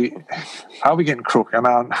 Are we getting crook? And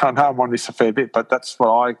I know I'm on this a fair bit, but that's what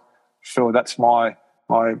I feel. That's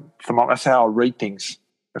that's how I read things.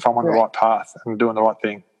 If I'm on the right path and doing the right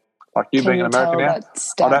thing, like you being an American now,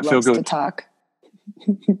 I don't feel good. To talk.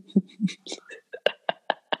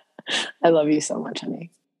 I love you so much,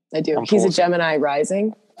 honey. I do. He's a Gemini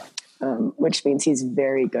rising, which means he's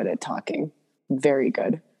very good at talking. Very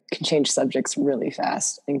good. Can change subjects really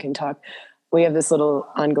fast and can talk. We have this little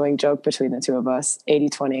ongoing joke between the two of us,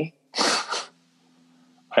 80-20.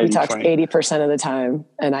 We talked 80% of the time,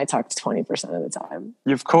 and I talked 20% of the time.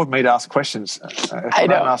 You've called me to ask questions. If I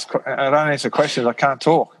don't answer questions, I can't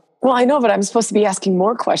talk. Well, I know, but I'm supposed to be asking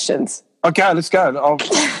more questions. Okay, let's go.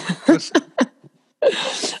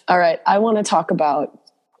 All right. I want to talk about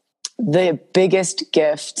the biggest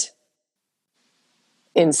gift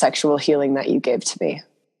in sexual healing that you gave to me.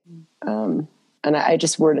 And I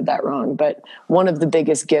just worded that wrong, but one of the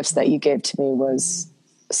biggest gifts that you gave to me was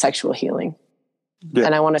sexual healing. Yeah.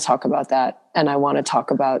 And I want to talk about that. And I want to talk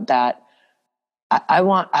about that. I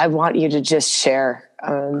want you to just share.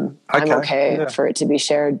 I'm okay for it to be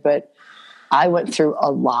shared, but I went through a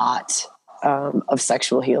lot of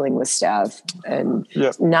sexual healing with Stav, and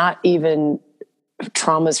not even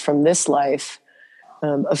traumas from this life.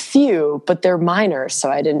 A few, but they're minor. So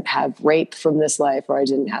I didn't have rape from this life, or I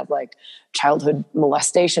didn't have like childhood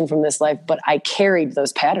molestation from this life, but I carried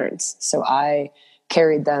those patterns. So I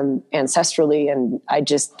carried them ancestrally, and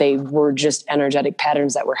they were just energetic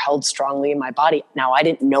patterns that were held strongly in my body. Now, I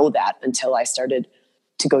didn't know that until I started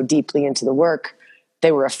to go deeply into the work.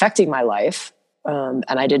 they were affecting my life. And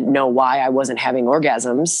I didn't know why I wasn't having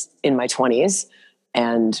orgasms in my 20s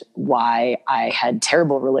and why I had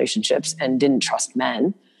terrible relationships and didn't trust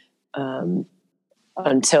men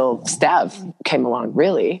until Stav came along,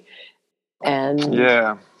 really. And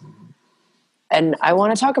yeah. And I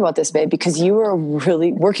want to talk about this, babe, because you were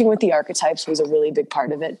really working with the archetypes was a really big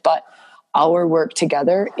part of it. But our work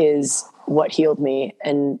together is what healed me.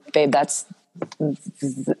 And babe,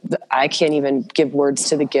 I can't even give words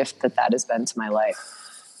to the gift that has been to my life.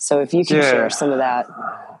 So if you can share some of that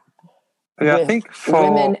with I think for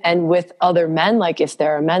women and with other men, like if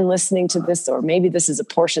there are men listening to this, or maybe this is a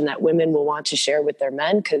portion that women will want to share with their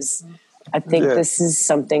men, because I think this is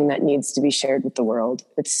something that needs to be shared with the world.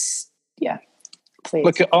 Please.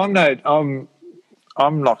 Look, I'll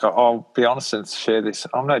be honest and share this.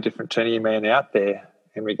 I'm no different to any man out there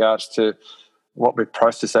in regards to what we've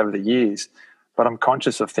processed over the years, but I'm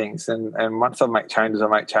conscious of things. And once I make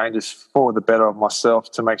changes for the better of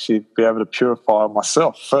myself, to actually be able to purify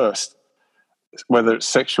myself first, whether it's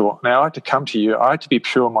sexual. Now, I had to come to you. I had to be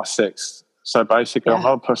pure in my sex. So basically, I'm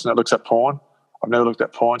not a person that looks at porn. I've never looked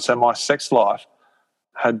at porn. So my sex life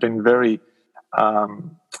had been very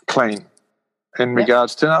clean. In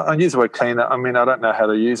regards to, I use the word clean, I mean, I don't know how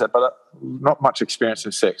to use it, but not much experience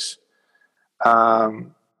in sex.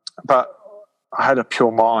 But I had a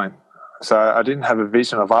pure mind. So I didn't have a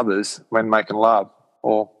vision of others when making love,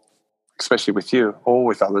 or especially with you or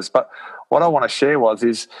with others. But what I want to share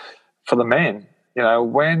is for the men,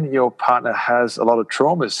 when your partner has a lot of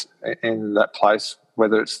traumas in that place,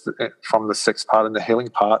 whether it's from the sex part and the healing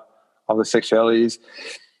part of the sexualities,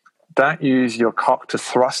 don't use your cock to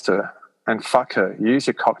thrust her and fuck her. Use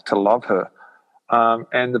your cock to love her.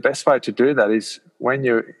 And the best way to do that is when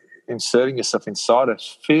you're inserting yourself inside her,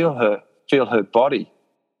 feel her body,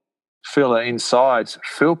 feel her insides,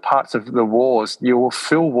 feel parts of the walls. You will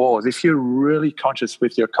feel walls. If you're really conscious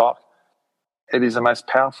with your cock, it is the most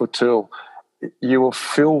powerful tool. You will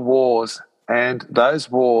feel wars, and those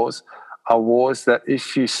wars are wars that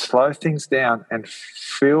if you slow things down and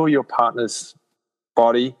feel your partner's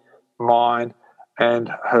body, mind,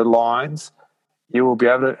 and her lines, you will be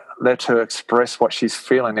able to let her express what she's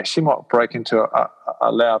feeling. Now, she might break into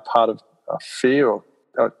a loud part of fear or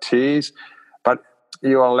tears, but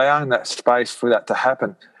you're allowing that space for that to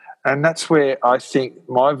happen. And that's where I think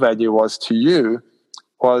my value was to you,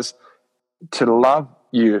 was to love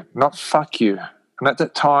you, not fuck you. And at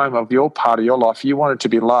that time of your part of your life, you wanted to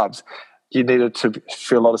be loved. You needed to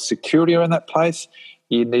feel a lot of security in that place.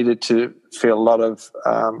 You needed to feel a lot of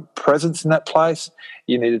presence in that place.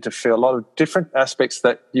 You needed to feel a lot of different aspects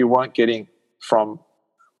that you weren't getting from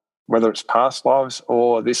whether it's past lives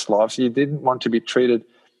or this life. So you didn't want to be treated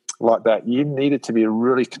like that. You needed to be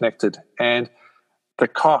really connected. And the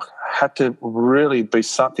cock had to really be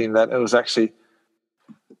something that it was actually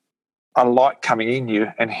a light coming in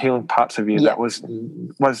you and healing parts of you that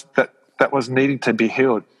was needing to be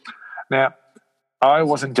healed. Now, I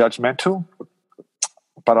wasn't judgmental,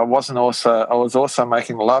 but I was also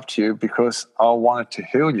making love to you because I wanted to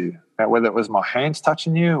heal you. Now, whether it was my hands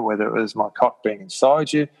touching you, whether it was my cock being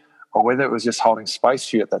inside you, or whether it was just holding space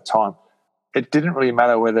for you at that time, it didn't really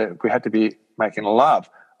matter whether we had to be making love,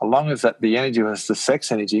 as long as that the energy was the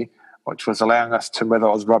sex energy, which was allowing us to, whether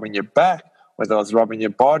I was rubbing your back, whether I was rubbing your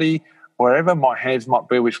body, wherever my hands might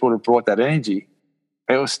be, which would have brought that energy,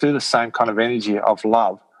 it was still the same kind of energy of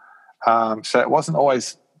love. So it wasn't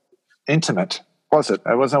always intimate, was it?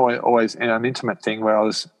 It wasn't always an intimate thing where I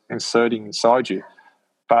was inserting inside you,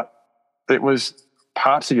 but it was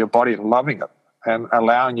parts of your body loving it and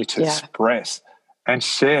allowing you to express and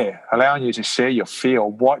share, allowing you to share your fear,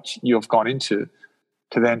 what you've gone into,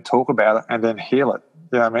 to then talk about it and then heal it.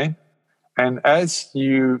 You know what I mean? And as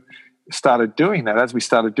you started doing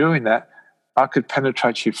that, I could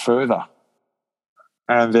penetrate you further.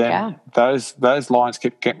 And then those lines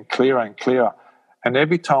kept getting clearer and clearer. And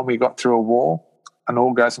every time we got through a wall, an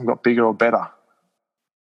orgasm got bigger or better.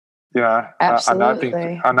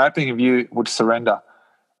 Absolutely. An opening of you would surrender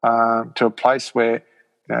to a place where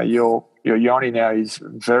your yoni now is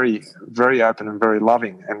very, very open and very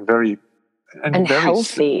loving and very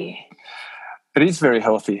healthy. It is very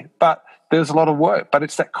healthy, but there's a lot of work. But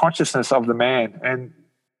it's that consciousness of the man, and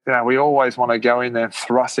we always want to go in there and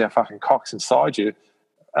thrust our fucking cocks inside you,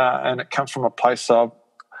 and it comes from a place of,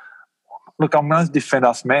 look, I'm going to defend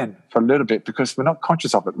us men for a little bit because we're not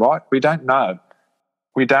conscious of it, right? We don't know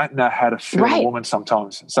how to feel a woman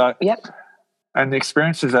sometimes. So, and the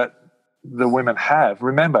experiences that the women have,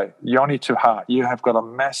 remember, yoni to heart, you guys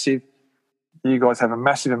have a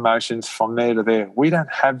massive emotions from there to there. We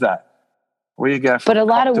don't have that. where you go from But a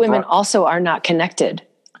lot top of to women bottom. also are not connected.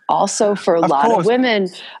 Also, for a lot of women,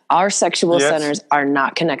 our sexual centers are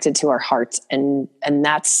not connected to our hearts, and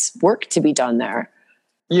that's work to be done there.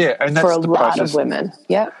 Yeah, and that's for a the lot process. of women.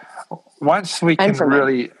 Yeah. Once we can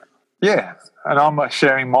really, and I'm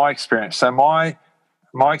sharing my experience. So my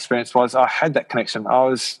experience was I had that connection.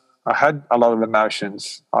 I had a lot of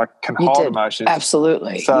emotions. I can hold emotions.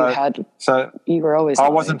 Absolutely. So you were always. I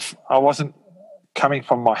wasn't coming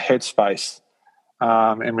from my headspace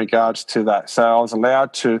in regards to that. So I was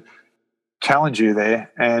allowed to challenge you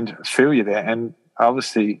there and feel you there, and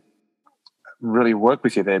obviously really work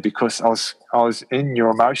with you there, because I was in your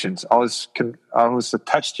emotions. I was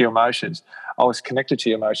attached to your emotions. I was connected to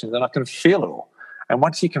your emotions, and I can feel it all. And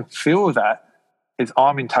once you can feel that, is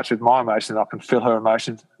I'm in touch with my emotions, I can feel her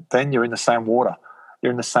emotions, then you're in the same water.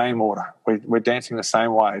 You're in the same water. We're dancing the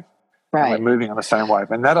same wave. Right. And we're moving on the same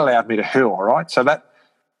wave. And that allowed me to heal, all right? So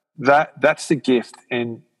that's the gift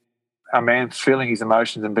in a man feeling his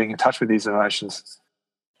emotions and being in touch with his emotions.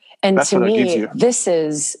 And that's to me, this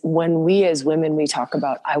is when we as women, we talk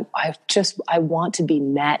about, I want to be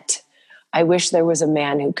met. I wish there was a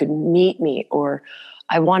man who could meet me, or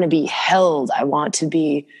I want to be held. I want to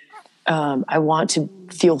be, I want to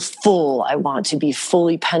feel full. I want to be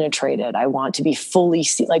fully penetrated. I want to be fully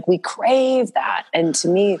seen. Like, we crave that. And to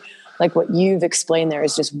me, like what you've explained there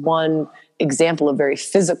is just one example, a very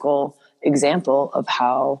physical example of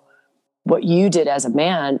how what you did as a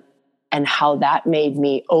man and how that made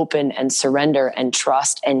me open and surrender and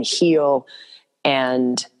trust and heal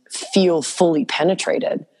and feel fully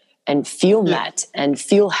penetrated and feel met and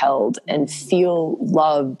feel held and feel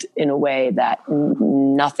loved in a way that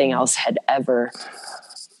nothing else had ever.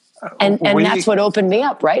 And that's what opened me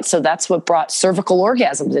up, right? So that's what brought cervical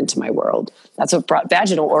orgasms into my world. That's what brought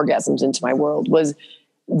vaginal orgasms into my world, was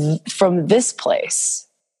from this place.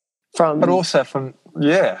 But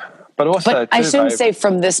I shouldn't say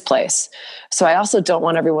from this place. So I also don't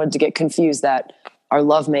want everyone to get confused that our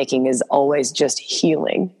lovemaking is always just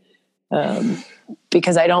healing.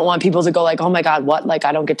 Because I don't want people to go like, oh my God, what? Like,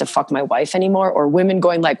 I don't get to fuck my wife anymore. Or women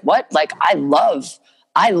going like, what? Like, I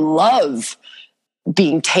love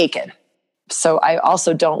being taken. So I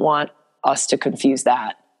also don't want us to confuse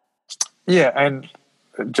that. Yeah. And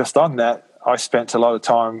just on that, I spent a lot of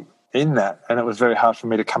time in that, and it was very hard for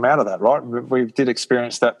me to come out of that, right? We did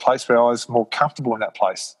experience that place where I was more comfortable in that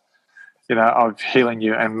place, of healing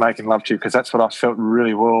you and making love to you, because that's what I felt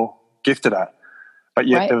really well gifted at. But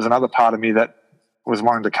yet there was another part of me that was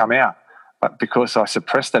wanting to come out, but because I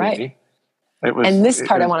suppressed that in me, it was. And this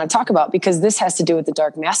part I want to talk about, because this has to do with the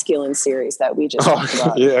Dark Masculine series that we just talked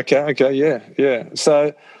about. Yeah, okay, yeah.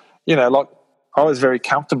 So, like, I was very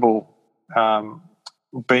comfortable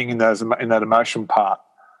being in that emotion part.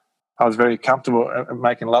 I was very comfortable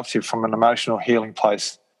making love to you from an emotional healing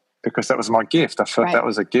place, because that was my gift. I felt that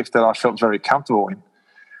was a gift that I felt very comfortable in.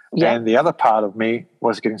 Yeah. And the other part of me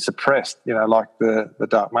was getting suppressed, like the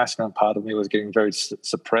dark masculine part of me was getting very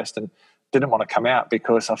suppressed and didn't want to come out,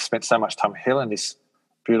 because I've spent so much time healing this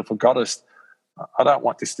beautiful goddess. I don't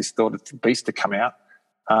want this distorted beast to come out.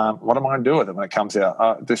 What am I going to do with it when it comes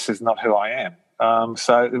out? This is not who I am.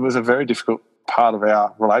 So it was a very difficult part of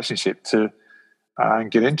our relationship to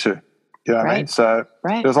get into. You know what I mean? So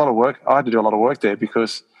there was a lot of work. I had to do a lot of work there,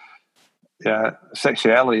 because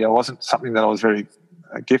sexuality wasn't something that I was very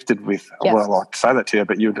gifted with. Yes. Well, I like to say that to you,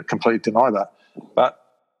 but you would completely deny that. But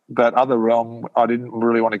that other realm, I didn't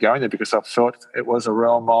really want to go in there, because I felt it was a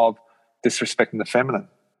realm of disrespecting the feminine.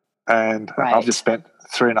 And I've just spent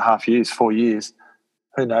 4 years,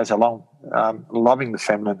 who knows how long, loving the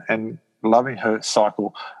feminine and loving her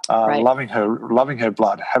cycle, loving her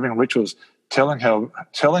blood, having rituals, telling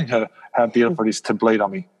her how beautiful it is to bleed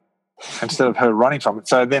on me, instead of her running from it.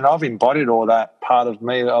 So then I've embodied all that part of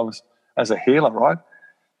me that I was as a healer, right?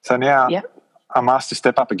 So now I'm asked to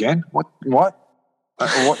step up again. What do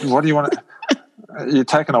you want? You're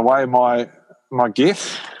taking away my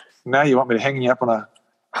gift. Now you want me to hang you up on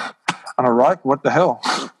a rope? What the hell?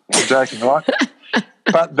 I'm joking, right?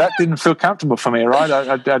 But that didn't feel comfortable for me, right?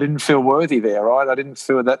 I didn't feel worthy there, right? I didn't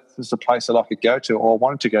feel that was the place that I could go to or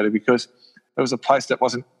wanted to go to, because it was a place that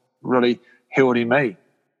wasn't really healed in me.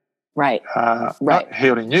 Right. Not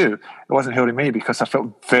healed in you. It wasn't healed in me, because I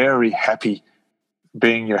felt very happy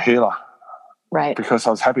being your healer. Right. Because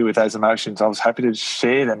I was happy with those emotions. I was happy to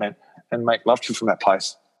share them and make love to you from that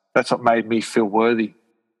place. That's what made me feel worthy.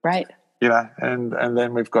 Right. And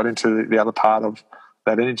then we've got into the other part of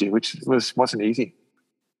that energy, which wasn't easy.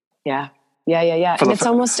 Yeah. And it's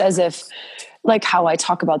almost as if, like how I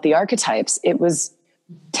talk about the archetypes, it was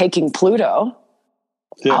taking Pluto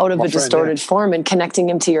out of a distorted form and connecting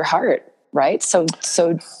him to your heart. right? So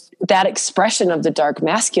that expression of the dark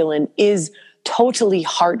masculine is totally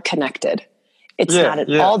heart connected. It's not at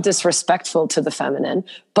all disrespectful to the feminine,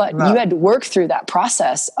 but you had to work through that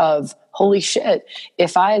process of, holy shit,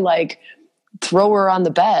 if I like throw her on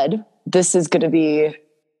the bed, this is going to be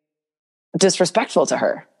disrespectful to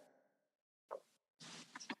her.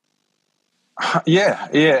 Yeah.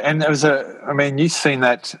 And it was you've seen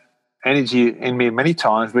that energy in me many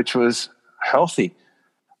times, which was healthy.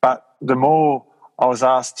 But the more I was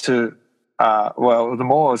asked to,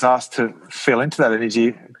 feel into that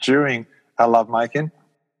energy during our lovemaking,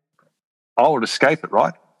 I would escape it,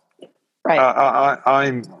 right? Right.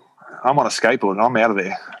 I'm on a skateboard and I'm out of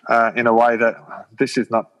there in a way that this is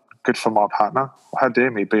not good for my partner. How dare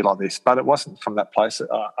me be like this? But it wasn't from that place.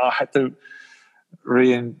 I had to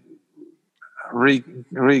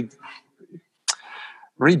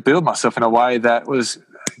rebuild myself in a way that was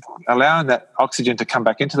allowing that oxygen to come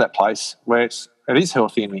back into that place where it is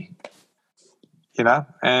healthy in me,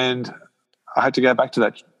 and I had to go back to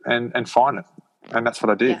that and find it. And that's what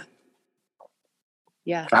I did.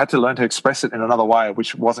 Yeah. I had to learn to express it in another way,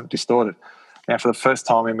 which wasn't distorted. Now, for the first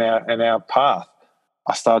time in our path,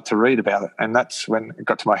 I started to read about it, and that's when it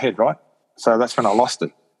got to my head, right? So that's when I lost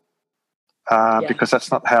it, because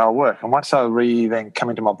that's not how I work. And once I then come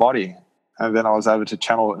into my body, and then I was able to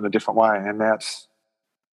channel it in a different way, and now it's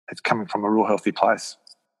coming from a real healthy place.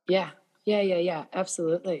 Yeah,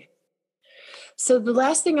 absolutely. So the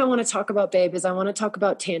last thing I want to talk about, babe, is I want to talk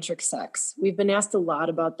about tantric sex. We've been asked a lot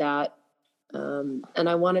about that. And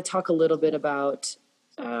I want to talk a little bit about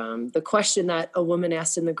the question that a woman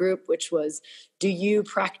asked in the group, which was, do you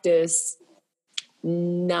practice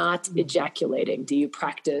not ejaculating? Do you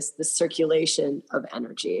practice the circulation of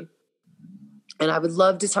energy? And I would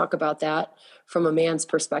love to talk about that from a man's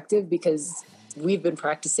perspective, because we've been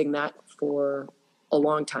practicing that for a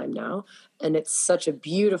long time now. And it's such a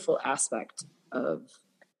beautiful aspect of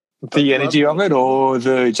the energy of it, or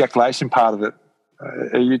the ejaculation part of it.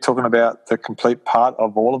 Are you talking about the complete part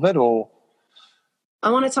of all of it, or?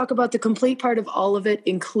 I want to talk about the complete part of all of it,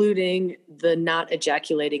 including the not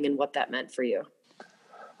ejaculating and what that meant for you.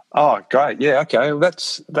 Oh, great. Yeah, okay. Well,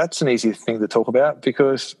 that's an easy thing to talk about,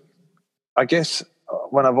 because I guess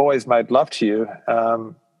when I've always made love to you,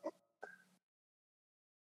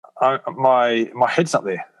 my head's not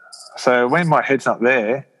there. So when my head's not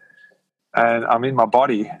there and I'm in my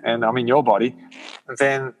body and I'm in your body,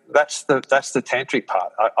 then that's the tantric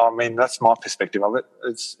part. That's my perspective of it.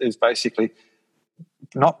 It's basically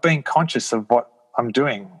not being conscious of what I'm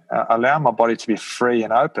doing, allowing my body to be free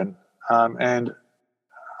and open, and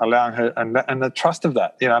allowing her and the trust of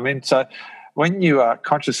that. So when you are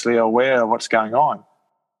consciously aware of what's going on,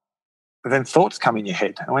 then thoughts come in your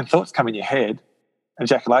head, and when thoughts come in your head,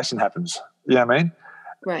 ejaculation happens. You know what I mean?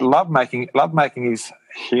 Right. Love making is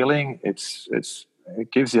healing. It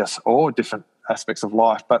gives us all different aspects of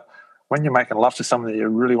life. But when you're making love to someone that you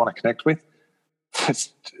really want to connect with,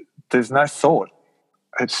 there's no thought.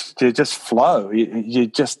 You just flow. You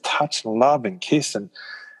just touch and love and kiss and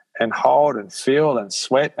hold and feel and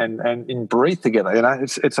sweat and breathe together.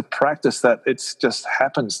 It's a practice that it's just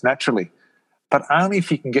happens naturally. But only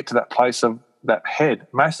if you can get to that place of that head.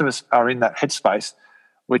 Most of us are in that headspace,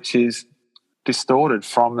 which is distorted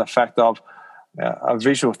from the fact of a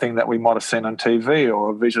visual thing that we might have seen on TV,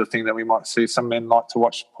 or a visual thing that we might see. Some men like to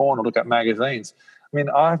watch porn or look at magazines.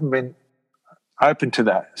 I haven't been open to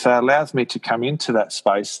that. So it allows me to come into that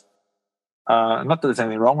space. Not that there's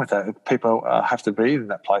anything wrong with that. People have to be in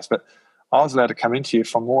that place. But I was allowed to come into you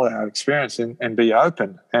from all our experience and be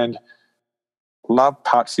open and love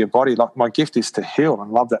parts of your body. Like, my gift is to heal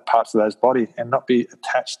and love that parts of those body and not be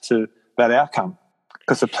attached to that outcome.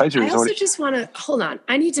 Because the pleasure is already... just want to, hold on.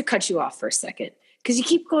 I need to cut you off for a second, because you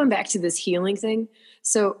keep going back to this healing thing.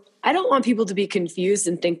 So I don't want people to be confused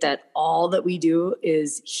and think that all that we do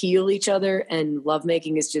is heal each other, and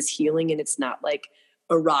lovemaking is just healing, and it's not like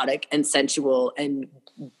erotic and sensual and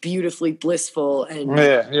beautifully blissful and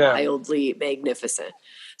wildly magnificent.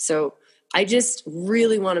 So I just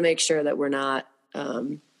really want to make sure that we're not,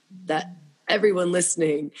 that everyone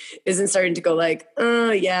listening isn't starting to go like,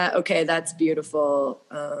 oh yeah, okay, that's beautiful.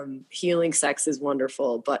 Healing sex is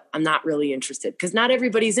wonderful, but I'm not really interested, because not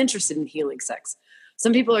everybody's interested in healing sex.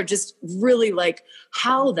 Some people are just really like,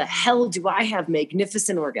 how the hell do I have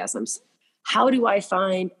magnificent orgasms? How do I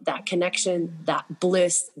find that connection, that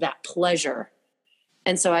bliss, that pleasure?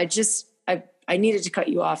 And so I needed to cut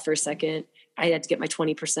you off for a second. I had to get my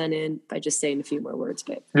 20% in by just saying a few more words,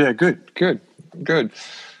 babe. Yeah, good.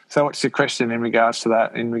 So what's your question in regards to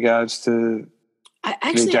that, in regards to... I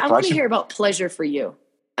want to hear about pleasure for you,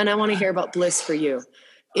 and I want to hear about bliss for you.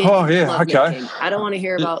 in lovemaking. I don't want to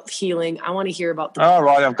hear about healing. I want to hear about the. All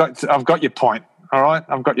right, I've got your point. All right,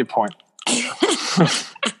 I've got your point.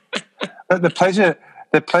 But the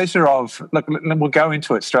pleasure of look, we'll go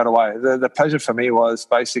into it straight away. The pleasure for me was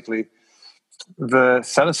basically the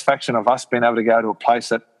satisfaction of us being able to go to a place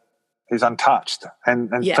that is untouched, and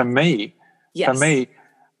for me,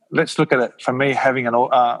 let's look at it. For me, having an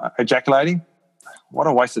ejaculating, what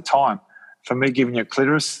a waste of time. For me, giving you a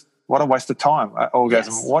clitoris, what a waste of time.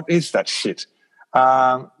 Orgasm, what is that shit?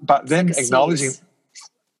 But then acknowledging,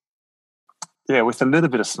 with a little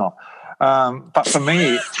bit of snot. But for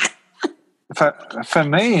me,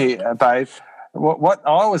 babe, what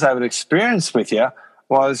I was able to experience with you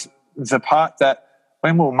was the part that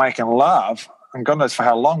when we were making love, and God knows for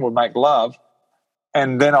how long we'd make love,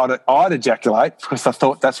 and then I'd ejaculate because I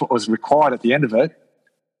thought that's what was required at the end of it,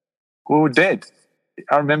 we were dead.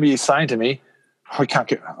 I remember you saying to me, I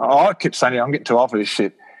kept saying, I'm getting too old for this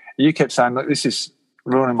shit. You kept saying, look, this is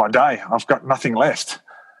ruining my day. I've got nothing left.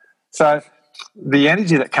 So the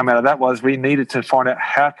energy that came out of that was we needed to find out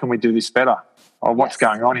how can we do this better or what's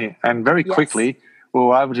going on here. And very quickly we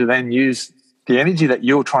were able to then use the energy that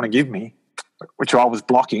you were trying to give me, which I was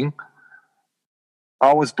blocking.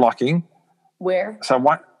 Where? So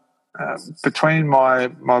what? Between my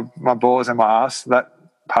balls and my ass, that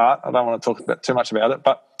part, I don't want to talk too much about it,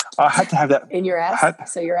 but I had to have that. In your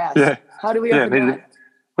ass? So your ass. Yeah. How do we open that?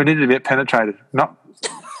 We needed to get penetrated, not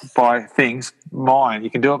by things, mind. You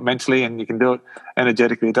can do it mentally and you can do it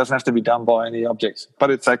energetically. It doesn't have to be done by any objects,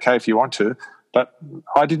 but it's okay if you want to. But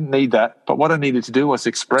I didn't need that. But what I needed to do was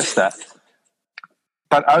express that,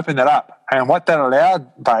 but open that up. And what that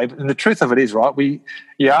allowed, babe, and the truth of it is, right,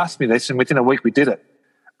 you asked me this and within a week we did it.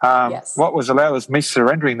 What was allowed was me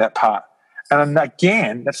surrendering that part. And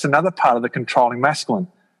again, that's another part of the controlling masculine.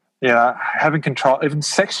 You know, having control, even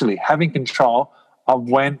sexually, having control of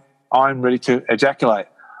when I'm ready to ejaculate.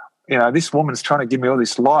 You know, this woman's trying to give me all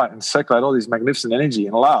this light and circulate all this magnificent energy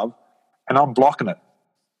and love, and I'm blocking it.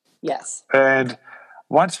 Yes. And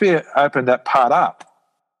once we opened that part up,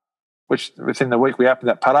 which within the week we opened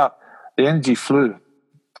that part up, the energy flew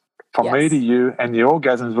from me to you, and the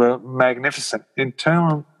orgasms were magnificent.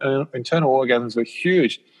 Internal orgasms were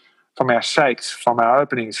huge, from our shakes, from our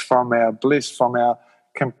openings, from our bliss, from our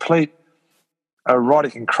complete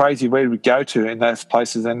erotic and crazy where we go to in those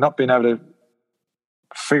places, and not being able to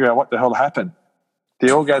figure out what the hell happened. The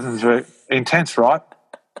orgasms were intense, right?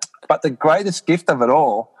 But the greatest gift of it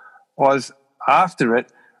all was after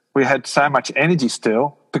it, we had so much energy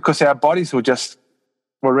still because our bodies were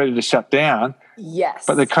ready to shut down. Yes.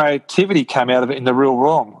 But the creativity came out of it in the real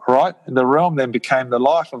realm, right? And the realm then became the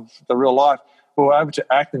life of the real life. We were able to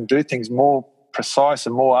act and do things more precise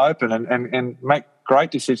and more open and make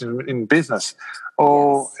great decisions in business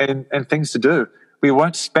or and things to do. We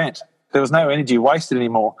weren't spent. There was no energy wasted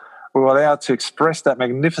anymore. We were allowed to express that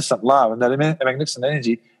magnificent love and that magnificent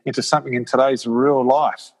energy into something in today's real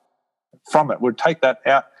life. From it, we'd take that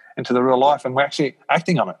out into the real life and we're actually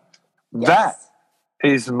acting on it. Yes. That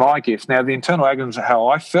is my gift. Now, the internal orgasms of how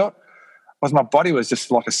I felt was my body was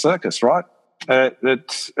just like a circus, right?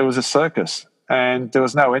 It was a circus and there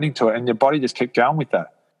was no ending to it, and your body just kept going with that.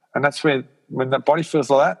 And that's when the body feels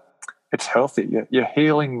like that, it's healthy. You're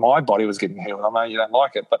healing. My body was getting healed. I know you don't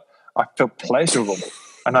like it, but I felt pleasurable,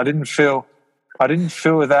 and I didn't feel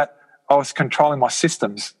that I was controlling my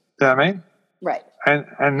systems. You know what I mean? Right.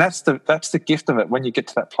 And that's the gift of it. When you get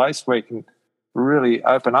to that place where you can really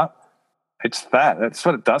open up, that's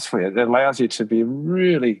what it does for you. It allows you to be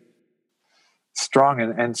really strong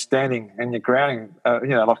and standing, and you're grounding.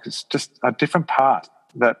 Like it's just a different part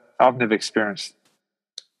that I've never experienced.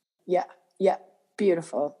 Yeah.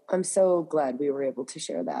 Beautiful. I'm so glad we were able to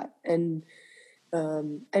share that. And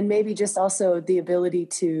maybe just also the ability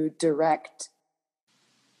to direct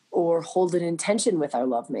or hold an intention with our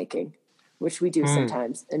lovemaking, which we do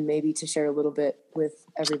sometimes, and maybe to share a little bit with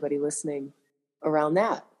everybody listening around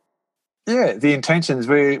that. Yeah, the intentions,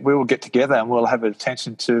 we will get together and we'll have an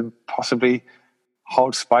intention to possibly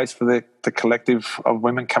hold space for the collective of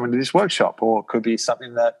women coming to this workshop, or it could be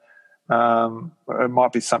something that it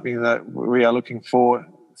might be something that we are looking for,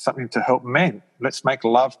 something to help men. Let's make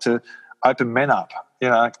love to open men up. You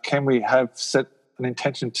know, can we have set an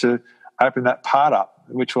intention to open that part up,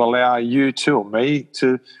 which will allow you to, or me,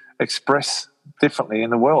 to express differently in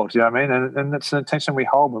the world? You know what I mean? And it's an intention we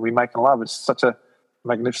hold when we make love. It's such a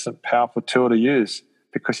magnificent, powerful tool to use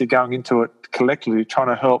because you're going into it collectively, trying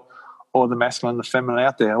to help all the masculine and the feminine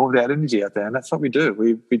out there, all that energy out there. And that's what we do.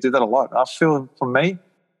 We do that a lot. I feel, for me,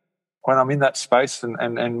 when I'm in that space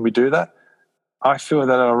and we do that, I feel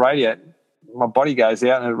that I radiate my body goes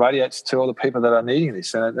out and it radiates to all the people that are needing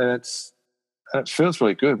this, and it feels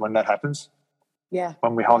really good when that happens. Yeah.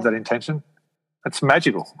 When we hold that intention, it's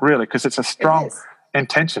magical, really, because it's a strong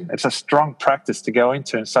intention. It's a strong practice to go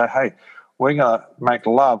into and say, hey, we're going to make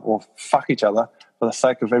love or fuck each other for the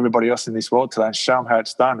sake of everybody else in this world today, and show them how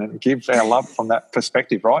it's done and give our love from that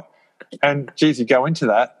perspective, right? And, geez, you go into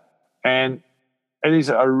that, and it is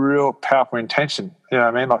a real powerful intention, you know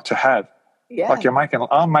what I mean, like to have. Yeah. Like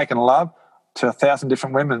I'm making love to 1,000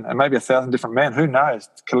 different women and maybe 1,000 different men. Who knows?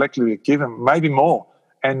 Collectively give them maybe more.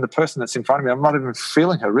 And the person that's in front of me, I'm not even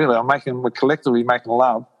feeling her really. We're collectively making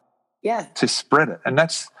love to spread it. And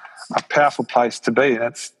that's a powerful place to be. And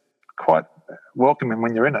it's quite welcoming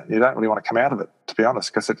when you're in it. You don't really want to come out of it, to be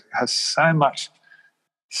honest, because it has so much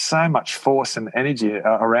force and energy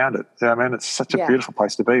around it. You know what I mean? It's such a beautiful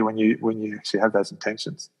place to be when you actually have those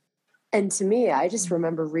intentions. And to me, I just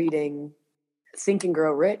remember reading Think and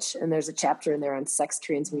Grow Rich, and there's a chapter in there on sex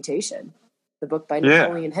transmutation, the book by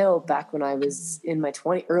Napoleon Hill, back when I was in my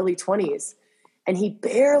early 20s. And he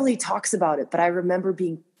barely talks about it, but I remember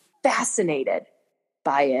being fascinated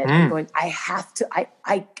by it and going,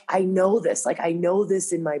 I know this. Like, I know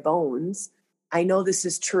this in my bones. I know this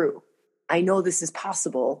is true. I know this is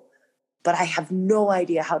possible, but I have no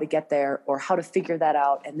idea how to get there or how to figure that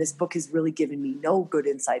out. And this book has really given me no good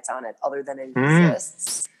insights on it other than it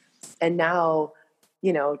exists. And now,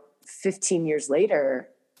 15 years later,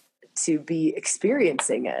 to be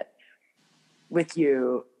experiencing it with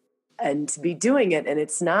you and to be doing it. And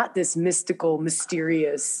it's not this mystical,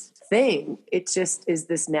 mysterious thing. It just is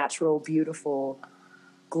this natural, beautiful,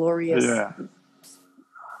 glorious.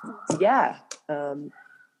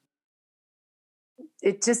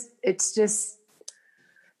 It's just,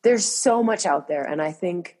 there's so much out there. And I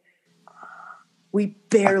think we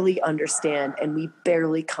barely understand and we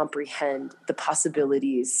barely comprehend the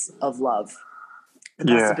possibilities of love, the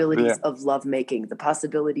possibilities of lovemaking, the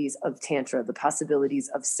possibilities of tantra, the possibilities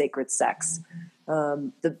of sacred sex,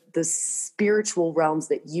 the spiritual realms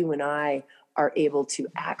that you and I are able to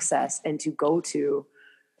access and to go to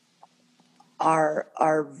are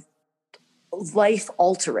life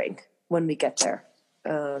altering when we get there.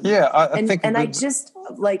 I think, I just,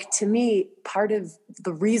 like, to me, part of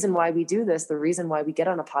the reason why we do this, the reason why we get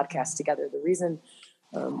on a podcast together, the reason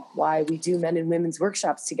why we do men and women's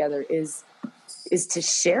workshops together is to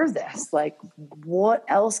share this. Like, what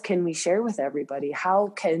else can we share with everybody? How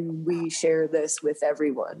can we share this with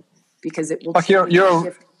everyone? Because it will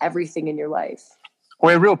shift everything in your life.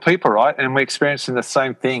 We're real people, right? And we're experiencing the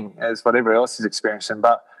same thing as what everybody else is experiencing,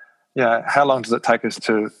 but how long does it take us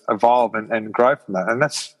to evolve and grow from that? And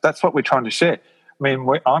that's what we're trying to share. I mean,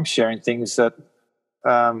 I'm sharing things that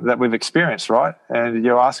we've experienced, right? And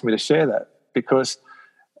you're asking me to share that because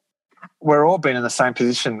we're all been in the same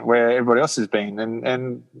position where everybody else has been,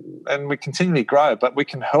 and we continually grow, but we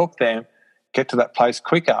can help them get to that place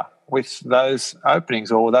quicker with those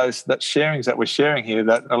openings or that sharings that we're sharing here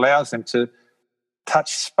that allows them to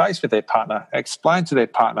touch space with their partner, explain to their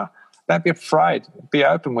partner. Don't be afraid. Be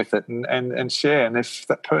open with it and share. And if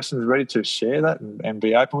that person is ready to share that and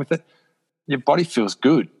be open with it, your body feels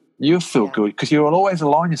good. You feel good because you will always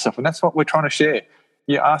align yourself. And that's what we're trying to share.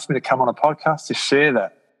 You asked me to come on a podcast to share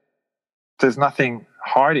that. There's nothing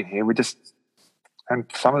hiding here. And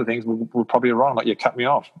some of the things we're probably wrong, like you cut me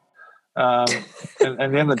off. And at the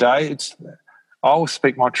end of the day, I will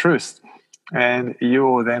speak my truth and you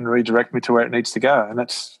will then redirect me to where it needs to go. And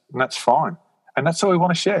that's fine. And that's all we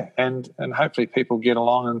want to share. And hopefully people get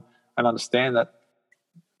along and understand that.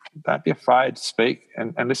 Don't be afraid to speak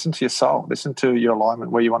and listen to your soul. Listen to your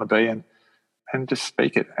alignment, where you want to be, and just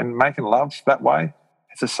speak it. And making love that way,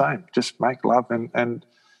 it's the same. Just make love and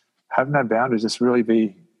have no boundaries. Just really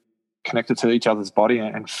be connected to each other's body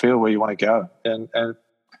and feel where you want to go and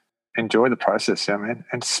enjoy the process,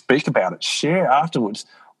 and speak about it. Share afterwards.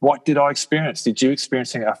 What did I experience? Did you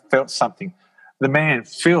experience something? I felt something. The man,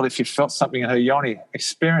 feel if you felt something in her yoni.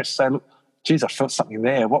 Experience, say, look, geez, I felt something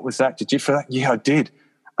there. What was that? Did you feel that? Yeah, I did.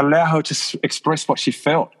 Allow her to express what she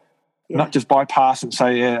felt, not just bypass and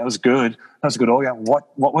say, yeah, that was good. That was a good orgasm.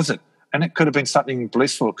 What was it? And it could have been something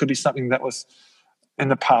blissful. It could be something that was in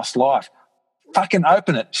the past life. Fucking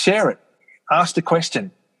open it. Share it. Ask the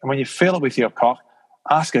question. And when you feel it with your cock,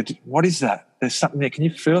 ask her, what is that? There's something there. Can you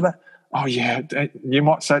feel that? Oh, yeah. You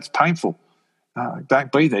might say it's painful.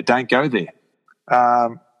 Don't be there. Don't go there.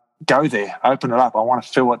 Go there. Open it up. I want to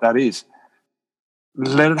feel what that is.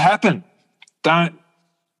 Let it happen. Don't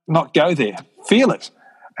not go there. Feel it.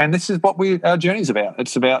 And this is what our journey is about.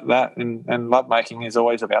 It's about that, and lovemaking is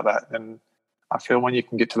always about that. And I feel when you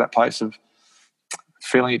can get to that place of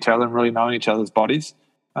feeling each other and really knowing each other's bodies,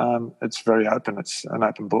 it's very open. It's an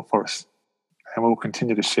open book for us. And we'll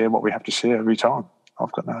continue to share what we have to share every time.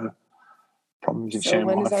 I've got no problems in sharing.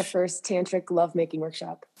 So when is our first tantric lovemaking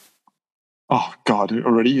workshop? Oh God!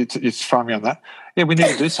 Already, it's throwing me on that. Yeah, we need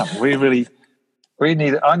to do something. I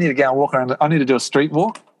need to go and walk around. I need to do a street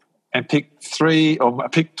walk and pick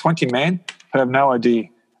 20 men who have no idea,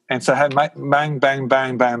 and so have bang, bang,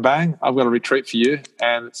 bang, bang, bang. I've got a retreat for you,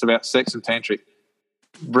 and it's about sex and tantric.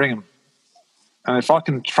 Bring them, and if I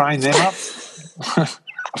can train them up.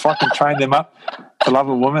 If I can train them up to love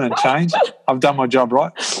a woman and change, I've done my job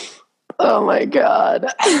right. Oh, my God.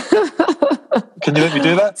 Can you let me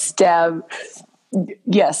do that? Stab.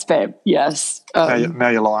 Yes, babe. Yes. Now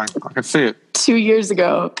you're lying. I can see it. 2 years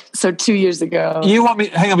ago. So 2 years ago. You want me,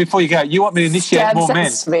 hang on before you go, you want me to initiate more men?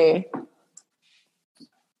 Me.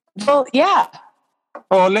 Well, yeah.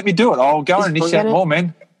 Oh, let me do it. I'll go and initiate more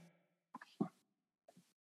men.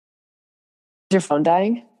 Is your phone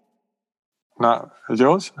dying? No, is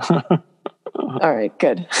yours? All right,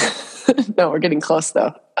 good. No, we're getting close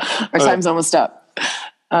though. Our time's almost up.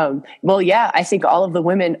 Well, yeah, I think all of the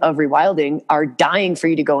women of Rewilding are dying for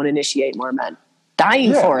you to go and initiate more men.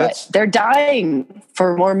 Dying for it. They're dying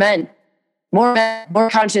for more men, more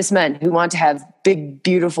conscious men who want to have big,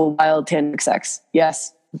 beautiful, wild tantric sex.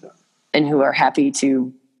 Yes. And who are happy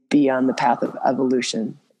to be on the path of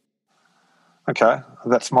evolution. Okay,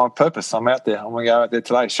 that's my purpose. I'm out there. I'm going to go out there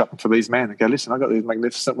today shopping for these men and go, listen, I've got these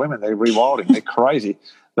magnificent women. They're rewilding. They're crazy.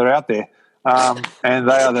 They're out there. And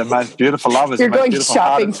they are the most beautiful lovers. You're going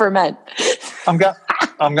shopping for men. I'm going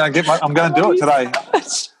to do it today.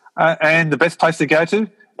 And the best place to go to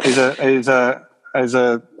is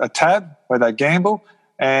a tab where they gamble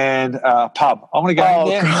and a pub. I want to go in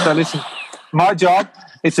there. God. So listen, my job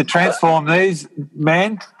is to transform these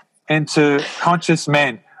men into conscious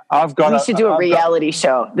men. We should do a reality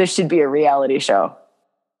show. This should be a reality show.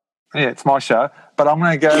 Yeah, it's my show. But I'm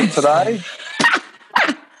going to go today.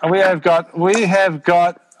 We have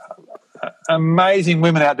got amazing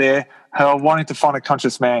women out there who are wanting to find a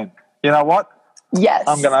conscious man. You know what? Yes.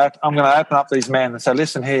 I'm going to open up these men and say,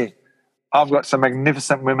 listen here, I've got some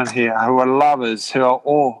magnificent women here who are lovers, who are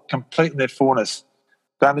all complete in their fullness.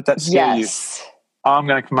 Don't let that scare you. I'm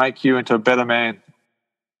going to make you into a better man.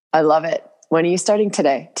 I love it. When are you starting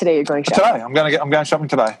today? Today you're going shopping. Today. I'm going shopping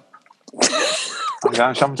today. I'm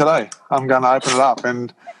going shopping today. I'm going to open it up,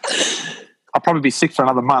 and I'll probably be sick for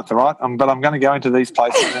another month, all right? But I'm going to go into these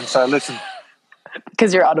places and say, listen.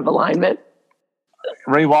 Because you're out of alignment.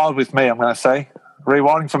 Rewild with me, I'm going to say.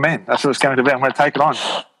 Rewilding for men. That's what it's going to be. I'm going to take it on.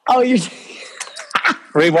 Oh, you're...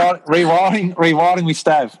 Rewilding with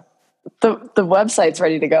Stav. The website's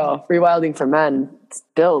ready to go. Rewilding for men. It's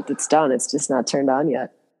built. It's done. It's just not turned on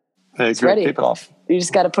yet. Yeah, it's ready. Keep it off. You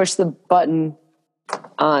just got to push the button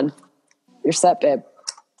on. You're set, babe.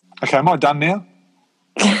 Okay, am I done now?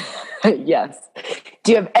 Yes.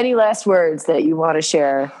 Do you have any last words that you want to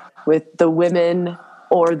share with the women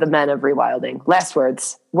or the men of Rewilding? Last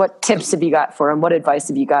words. What tips have you got for them? What advice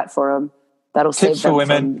have you got for them that'll save them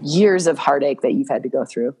from years of heartache that you've had to go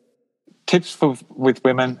through? Tips with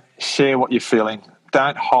women: share what you're feeling.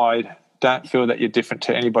 Don't hide. Don't feel that you're different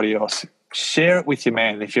to anybody else. Share it with your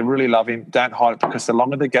man. If you really love him, don't hide it, because the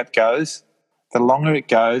longer the gap goes,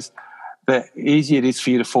 the easier it is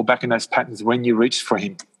for you to fall back in those patterns when you reach for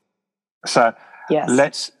him. So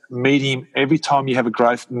let's meet him. Every time you have a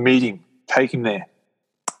growth, meet him. Take him there.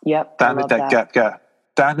 Yep. Don't let that gap go.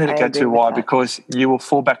 Don't let it go too wide, because you will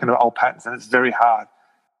fall back into old patterns, and it's very hard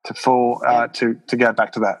to fall to go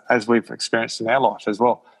back to that, as we've experienced in our life as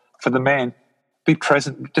well. For the man, be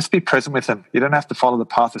present. Just be present with him. You don't have to follow the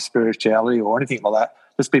path of spirituality or anything like that.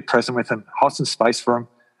 Just be present with him. Hold some space for him.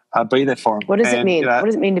 Be there for him. What does it mean? What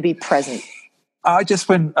does it mean to be present? Just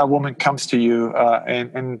when a woman comes to you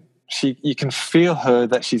and you can feel her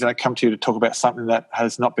that she's going to come to you to talk about something that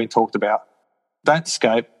has not been talked about. Don't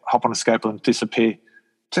hop on a scape and disappear.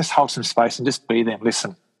 Just hold some space and just be there and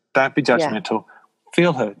listen. Don't be judgmental.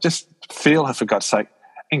 Feel her. Just feel her, for God's sake.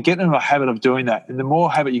 And get into a habit of doing that. And the more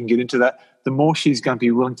habit you can get into that, the more she's going to be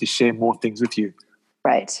willing to share more things with you.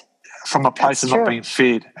 Right. From a place of not being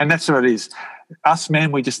feared. And that's what it is. Us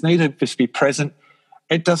men, we just need to just be present.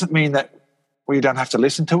 It doesn't mean that we don't have to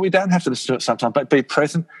listen to it. We don't have to listen to it sometimes, but be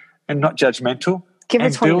present and not judgmental. Give her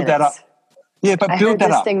 20 minutes. That up. Yeah, but build that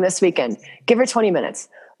up. I heard this thing this weekend. Give her 20 minutes.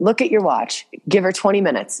 Look at your watch. Give her 20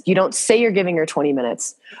 minutes. You don't say you're giving her 20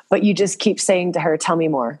 minutes, but you just keep saying to her, tell me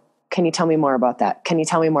more. Can you tell me more about that? Can you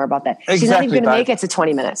tell me more about that? Exactly, she's not even going to make it to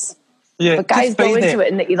 20 minutes. Yeah, but guys go into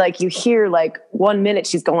it, and you hear 1 minute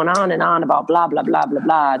she's going on and on about blah blah blah blah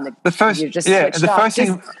blah, and you're just switched off.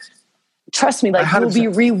 Trust me, like 100%.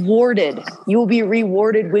 You'll be rewarded. You will be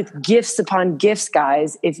rewarded with gifts upon gifts,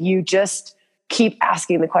 guys, if you just keep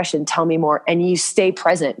asking the question, tell me more, and you stay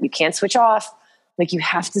present. You can't switch off. Like, you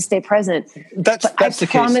have to stay present. That's I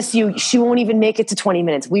promise you, she won't even make it to 20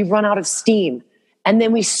 minutes. We run out of steam, and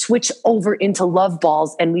then we switch over into love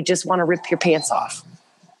balls, and we just want to rip your pants off.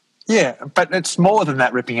 Yeah, but it's more than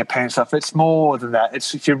that, ripping your pants off. It's more than that.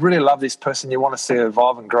 It's, if you really love this person, you want to see her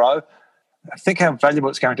evolve and grow, think how valuable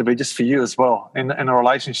it's going to be just for you as well in a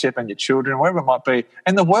relationship and your children, wherever it might be,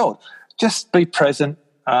 in the world. Just be present,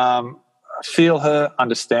 feel her,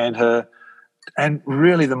 understand her, and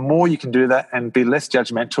really the more you can do that and be less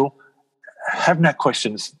judgmental, have no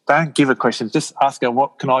questions. Don't give her questions. Just ask her,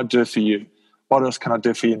 what can I do for you? What else can I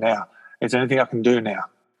do for you now? Is there anything I can do now?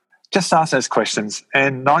 Just ask those questions.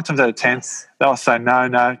 And 9 times out of 10, they'll say,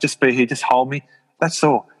 no, just be here, just hold me. That's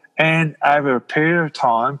all. And over a period of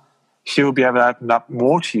time, she'll be able to open up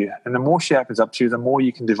more to you. And the more she opens up to you, the more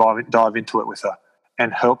you can dive into it with her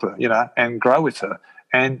and help her, and grow with her.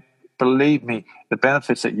 And believe me, the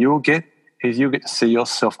benefits that you'll get is you'll get to see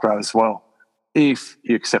yourself grow as well if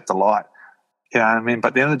you accept the light. You know what I mean? But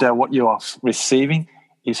at the end of the day, what you are receiving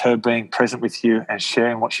is her being present with you and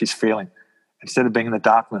sharing what she's feeling instead of being in the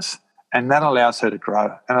darkness. And that allows her to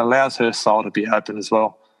grow and allows her soul to be open as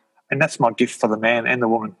well. And that's my gift for the man and the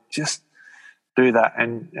woman. Just do that,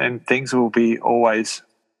 and things will be always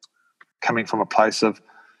coming from a place of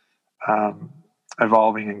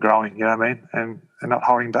evolving and growing, you know what I mean, and not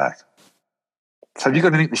holding back. So have you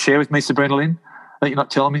got anything to share with me, Sabrina Lynn, that you're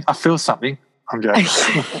not telling me? I feel something. I'm joking.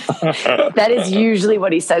 That is usually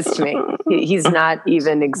what he says to me. He's not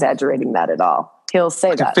even exaggerating that at all. He'll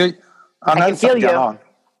say that. I can feel you. On.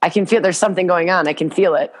 I can feel there's something going on. I can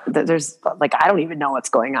feel it. There's like, I don't even know what's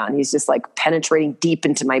going on. He's just like penetrating deep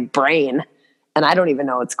into my brain, and I don't even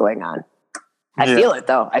know what's going on. I feel it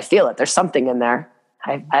though. I feel it. There's something in there.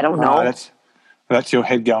 I don't know. That's your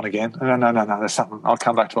head going again. No. There's something. I'll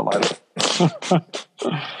come back to it later.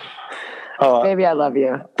 All right. Baby, I love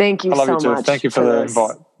you. Thank you so much. Thank you for the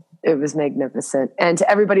invite. It was magnificent. And to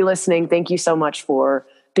everybody listening, thank you so much for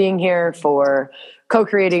being here, for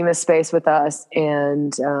co-creating this space with us.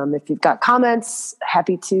 And if you've got comments,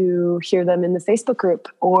 happy to hear them in the Facebook group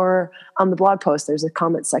or on the blog post. There's a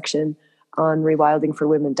comment section on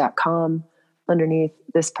rewildingforwomen.com underneath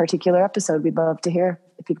this particular episode. We'd love to hear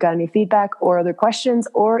if you've got any feedback or other questions,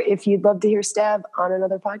 or if you'd love to hear Stav on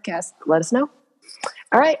another podcast, let us know.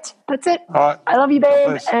 All right, that's it. All right. I love you,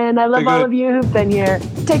 babe, and I love all of you who've been here.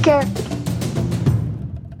 Take care.